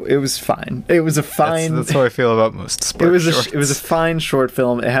 It was fine. It was a fine... That's how I feel about most Spark shorts. It was a fine short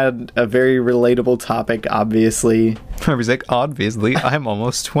film. It had a very relatable topic, obviously. I was like, obviously, I'm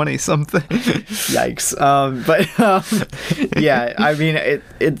almost 20-something. Yikes. Yeah, I mean,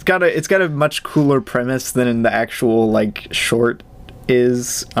 it's got a much cooler premise than in the actual, like, short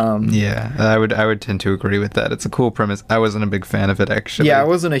is. Yeah, I would tend to agree with that. It's a cool premise. I wasn't a big fan of it, actually. Yeah, I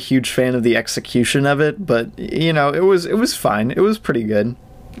wasn't a huge fan of the execution of it, but, it was fine. It was pretty good,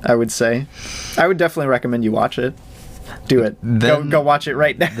 I would say. I would definitely recommend you watch it. Do it. Go watch it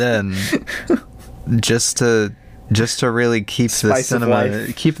right now. Then, just to really keep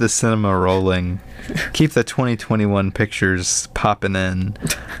the cinema rolling, keep the 2021 pictures popping in,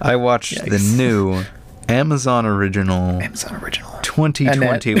 I watched the new Amazon original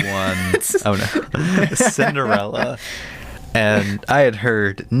 2021 oh no Cinderella, and I had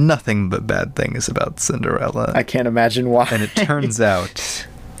heard nothing but bad things about Cinderella. I can't imagine why. And it turns out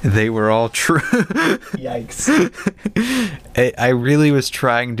they were all true. Yikes. I really was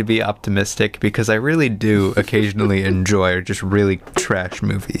trying to be optimistic because I really do occasionally enjoy just really trash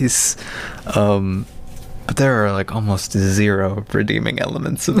movies. But there are like almost zero redeeming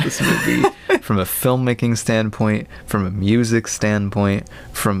elements of this movie from a filmmaking standpoint, from a music standpoint,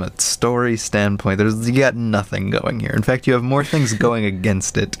 from a story standpoint. You got nothing going here. In fact, you have more things going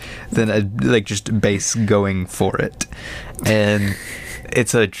against it than just base going for it. And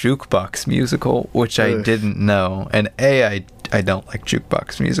it's a jukebox musical, which I didn't know. And I don't like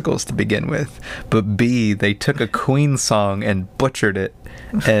jukebox musicals to begin with, but B, they took a Queen song and butchered it.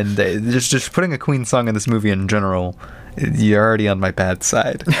 And just putting a Queen song in this movie in general, you're already on my bad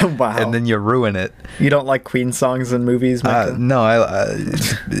side. Wow. And then you ruin it. You don't like Queen songs in movies, Micah? No, I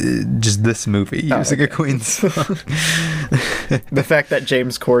just this movie using a Queen song. The fact that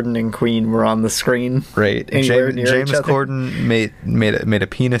James Corden and Queen were on the screen, right? James Corden made a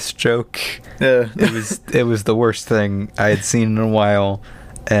penis joke. It was the worst thing I had seen in a while.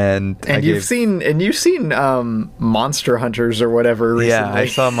 And you've seen Monster Hunters or whatever recently. Yeah, I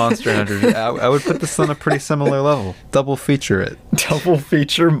saw Monster Hunters. I would put this on a pretty similar level. Double feature it. Double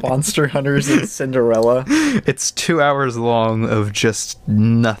feature Monster Hunters and Cinderella. It's 2 hours long of just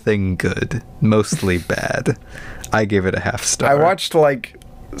nothing good, mostly bad. I gave it a half star. I watched like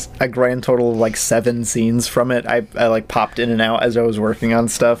a grand total of like 7 scenes from it. I like popped in and out as I was working on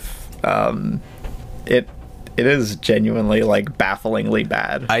stuff. it is genuinely like bafflingly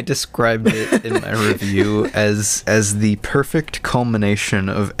bad. I described it in my review as the perfect culmination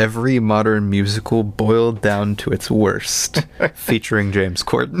of every modern musical boiled down to its worst, featuring James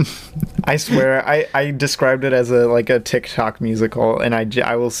Corden. I swear, I described it as a TikTok musical, and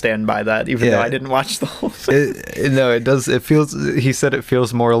I will stand by that, even though I didn't watch the whole thing. It does. It feels. He said it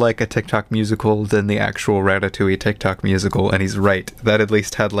feels more like a TikTok musical than the actual Ratatouille TikTok musical, and he's right. That at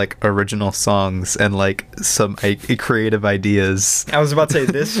least had like original songs and like some creative ideas. I was about to say,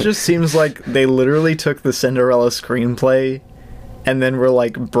 this just seems like they literally took the Cinderella screenplay and then we're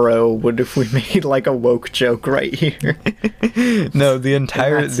like, bro, what if we made like a woke joke right here? No, the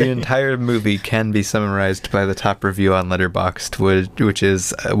entire movie can be summarized by the top review on Letterboxd, which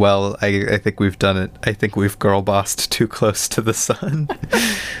is, well, I think we've done it. I think we've girl bossed Too Close to the Sun.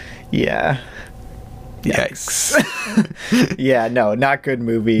 Yeah. Yikes. Yeah, no, not good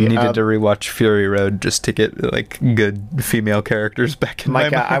movie. Needed to rewatch Fury Road just to get like good female characters back in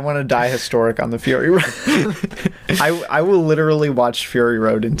Micah, my mind. I want to die historic on the Fury Road. I will literally watch Fury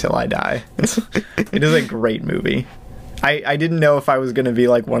Road until I die. It is a great movie. I didn't know if I was going to be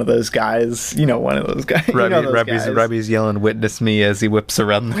like one of those guys. You know, one of those guys. Robbie's yelling, "Witness me," as he whips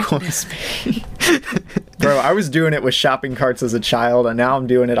around the corner. Bro, I was doing it with shopping carts as a child, and now I'm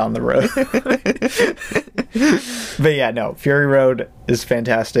doing it on the road. But yeah, no, Fury Road is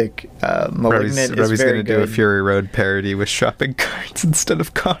fantastic. Malignant is very gonna good. do a Fury Road parody with shopping carts instead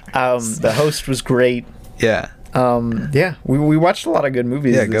of cars. The Host was great. Yeah. Yeah, we watched a lot of good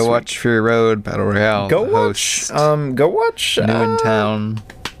movies. Yeah, this go week. watch Fury Road, Battle Royale. Go The watch. Host, Go watch. New in Town.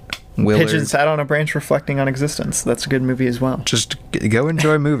 Willard. Pigeon sat on a branch reflecting on existence. That's a good movie as well. Just go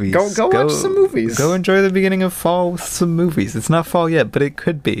enjoy movies. Go watch some movies. Go enjoy the beginning of fall with some movies. It's not fall yet, but it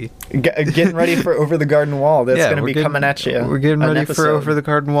could be. Getting ready for Over the Garden Wall. That's going to be coming at you. We're getting ready for Over the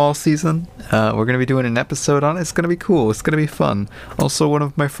Garden Wall season. We're going to be doing an episode on it. It's going to be cool. It's going to be fun. Also, one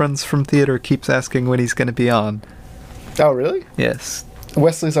of my friends from theater keeps asking when he's going to be on. Oh, really? Yes.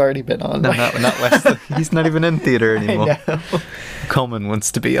 Wesley's already been on. No, not Wesley. He's not even in theater anymore. I know. Coleman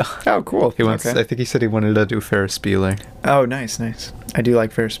wants to be on. Oh, cool. He wants. Okay. I think he said he wanted to do Ferris Bueller. Oh, nice. I do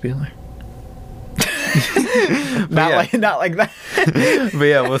like Ferris Bueller. Not like that. But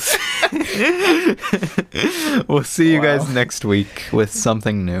yeah, we'll see you guys next week with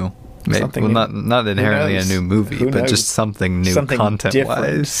something new. Maybe, not inherently a new movie, but just something new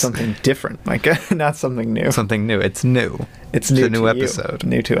content-wise. Something different, Micah. Not something new. Something new. It's new. It's new. A new episode.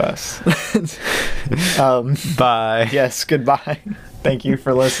 New to us. Bye. Yes. Goodbye. Thank you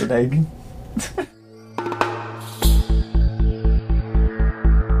for listening.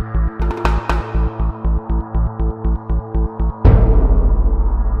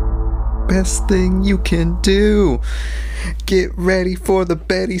 Best thing you can do. Get ready for the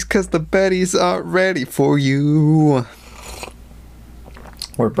Bettys, cause the Bettys aren't ready for you.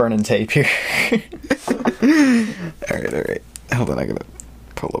 We're burning tape here. Alright. Hold on, I gotta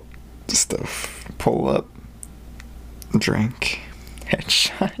pull up stuff. Pull up. Drink.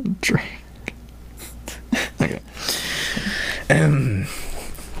 Headshot. Drink. Okay.